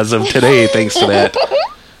nightmares as of today, thanks to that.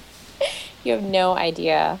 You have no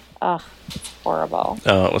idea. Oh, it's horrible.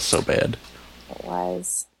 Oh, it was so bad. It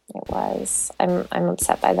was. I'm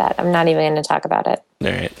upset by that. I'm not even going to talk about it.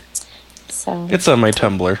 All right. So it's on my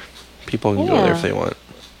Tumblr. People can go there if they want.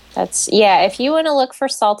 If you want to look for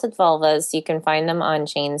Salted Vulvas, you can find them on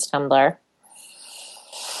Shane's Tumblr.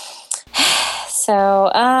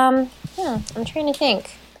 So, I'm trying to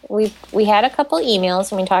think. We had a couple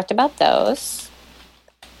emails and we talked about those.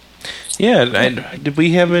 Yeah, did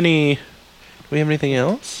we have any? Do we have anything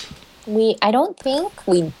else? I don't think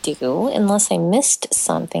we do, unless I missed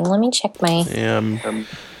something. Let me check my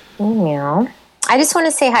email. I just want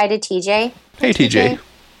to say hi to TJ. Hey, TJ.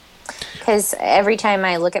 Because every time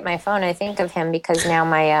I look at my phone, I think of him, because now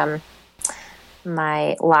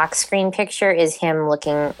my lock screen picture is him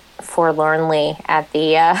looking forlornly at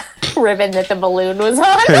the ribbon that the balloon was on.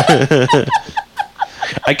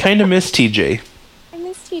 I kind of miss TJ. I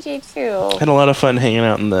miss TJ too. Had a lot of fun hanging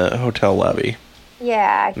out in the hotel lobby.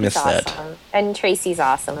 Yeah, he's awesome. That. And Tracy's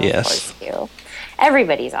awesome, of course, too.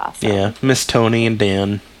 Everybody's awesome. Yeah, miss Tony and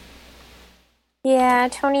Dan. Yeah,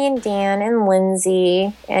 Tony and Dan and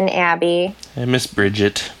Lindsay and Abby. I miss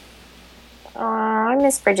Bridget. Oh, I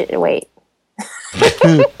miss Bridget. Wait.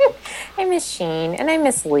 I miss Shane and I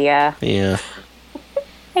miss Leah. Yeah.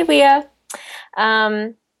 Hey, Leah.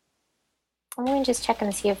 Let me just check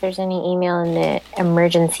and see if there's any email in the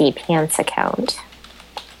emergency pants account.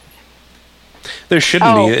 There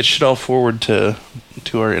shouldn't be. It should all forward to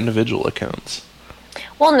our individual accounts.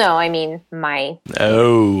 Well, no, I mean my.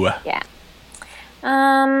 Oh. Yeah.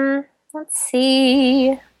 Let's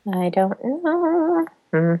see. I don't know.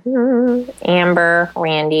 Amber,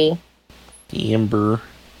 Randy. Amber.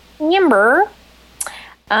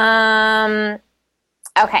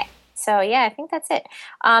 Okay. So, yeah, I think that's it.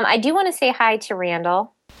 I do want to say hi to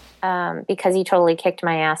Randall, because he totally kicked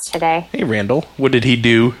my ass today. Hey, Randall. What did he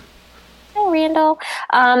do? Hi, Randall.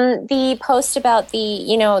 The post about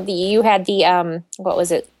you had the, what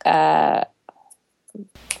was it?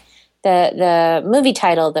 The movie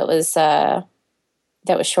title that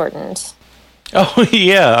was shortened. Oh,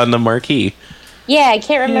 yeah, on the marquee. Yeah, I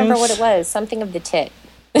can't remember what it was. Something of the tit.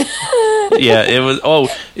 Yeah, it was. Oh,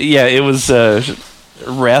 yeah, it was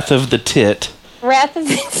Wrath of the Tit. Wrath of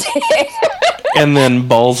the Tit. And then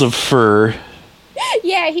Balls of Fur.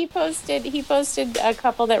 Yeah, he posted a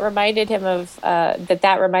couple that reminded him of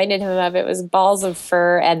that reminded him of it was Balls of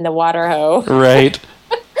Fur and the Water Hoe. Right.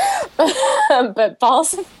 But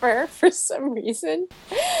Balls of Fur, for some reason,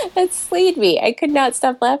 that slayed me. I could not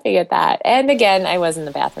stop laughing at that. And again, I was in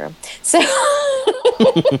the bathroom. So,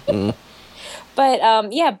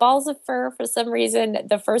 But yeah, Balls of Fur, for some reason,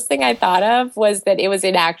 the first thing I thought of was that it was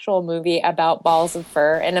an actual movie about balls of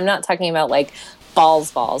fur. And I'm not talking about like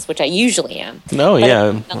balls, which I usually am. No,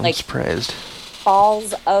 yeah, I'm surprised.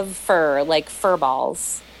 Balls of fur, like fur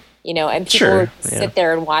balls, and people would sit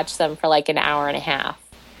there and watch them for like an hour and a half.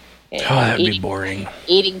 That'd be boring.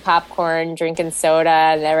 Eating popcorn, drinking soda,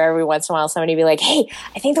 and then every once in a while somebody would be like, hey,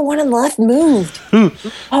 I think the one on the left moved.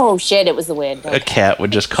 Oh, shit, it was the wind. Okay. A cat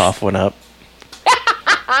would just cough one up.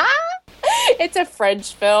 It's a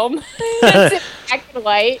French film. It's in black and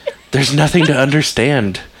white. There's nothing to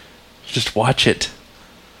understand. Just watch it.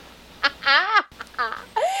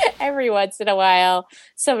 Every once in a while,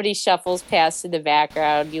 somebody shuffles past in the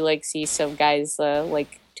background. You see some guy's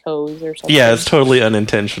toes or something. Yeah, it's totally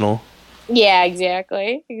unintentional. Yeah,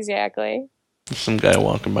 exactly. Some guy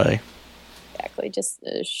walking by. Exactly, just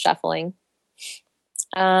shuffling.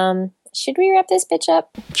 Should we wrap this bitch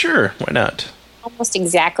up? Sure, why not? Almost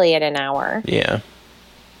exactly at an hour. Yeah.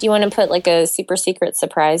 Do you want to put a super secret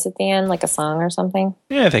surprise at the end, like a song or something?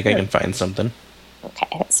 Yeah, I think I can find something. Okay,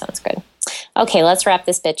 that sounds good. Okay, let's wrap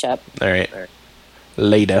this bitch up. All right.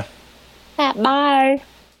 Later. Bye.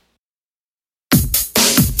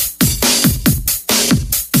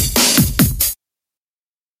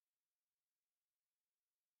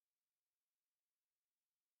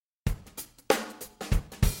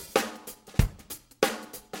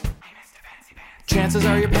 Chances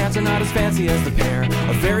are your pants are not as fancy as the pair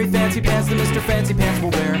of very fancy pants that Mr. Fancy Pants will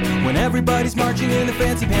wear. When everybody's marching in the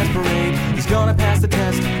Fancy Pants parade, he's gonna pass the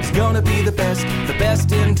test, he's gonna be the best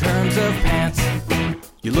in terms of pants.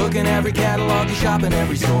 You look in every catalog, you shop in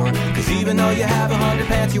every store, cause even though you have 100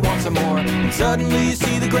 pants, you want some more. And suddenly you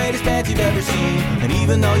see the greatest pants you've ever seen, and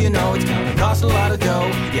even though you know it's gonna cost a lot of dough,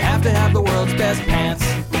 you have to have the world's best pants.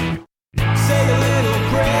 Say a little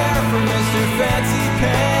prayer for Mr. Fancy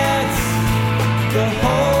Pants. The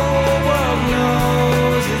whole world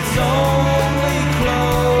knows it's only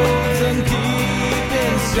clothes, and deep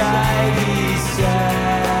inside he's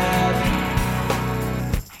sad.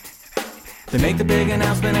 They make the big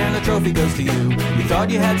announcement and the trophy goes to you. You thought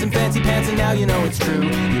you had some fancy pants and now you know it's true.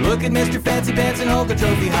 You look at Mr. Fancy Pants and hold the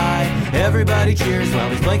trophy high. Everybody cheers while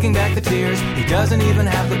he's blinking back the tears. He doesn't even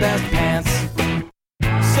have the best pants.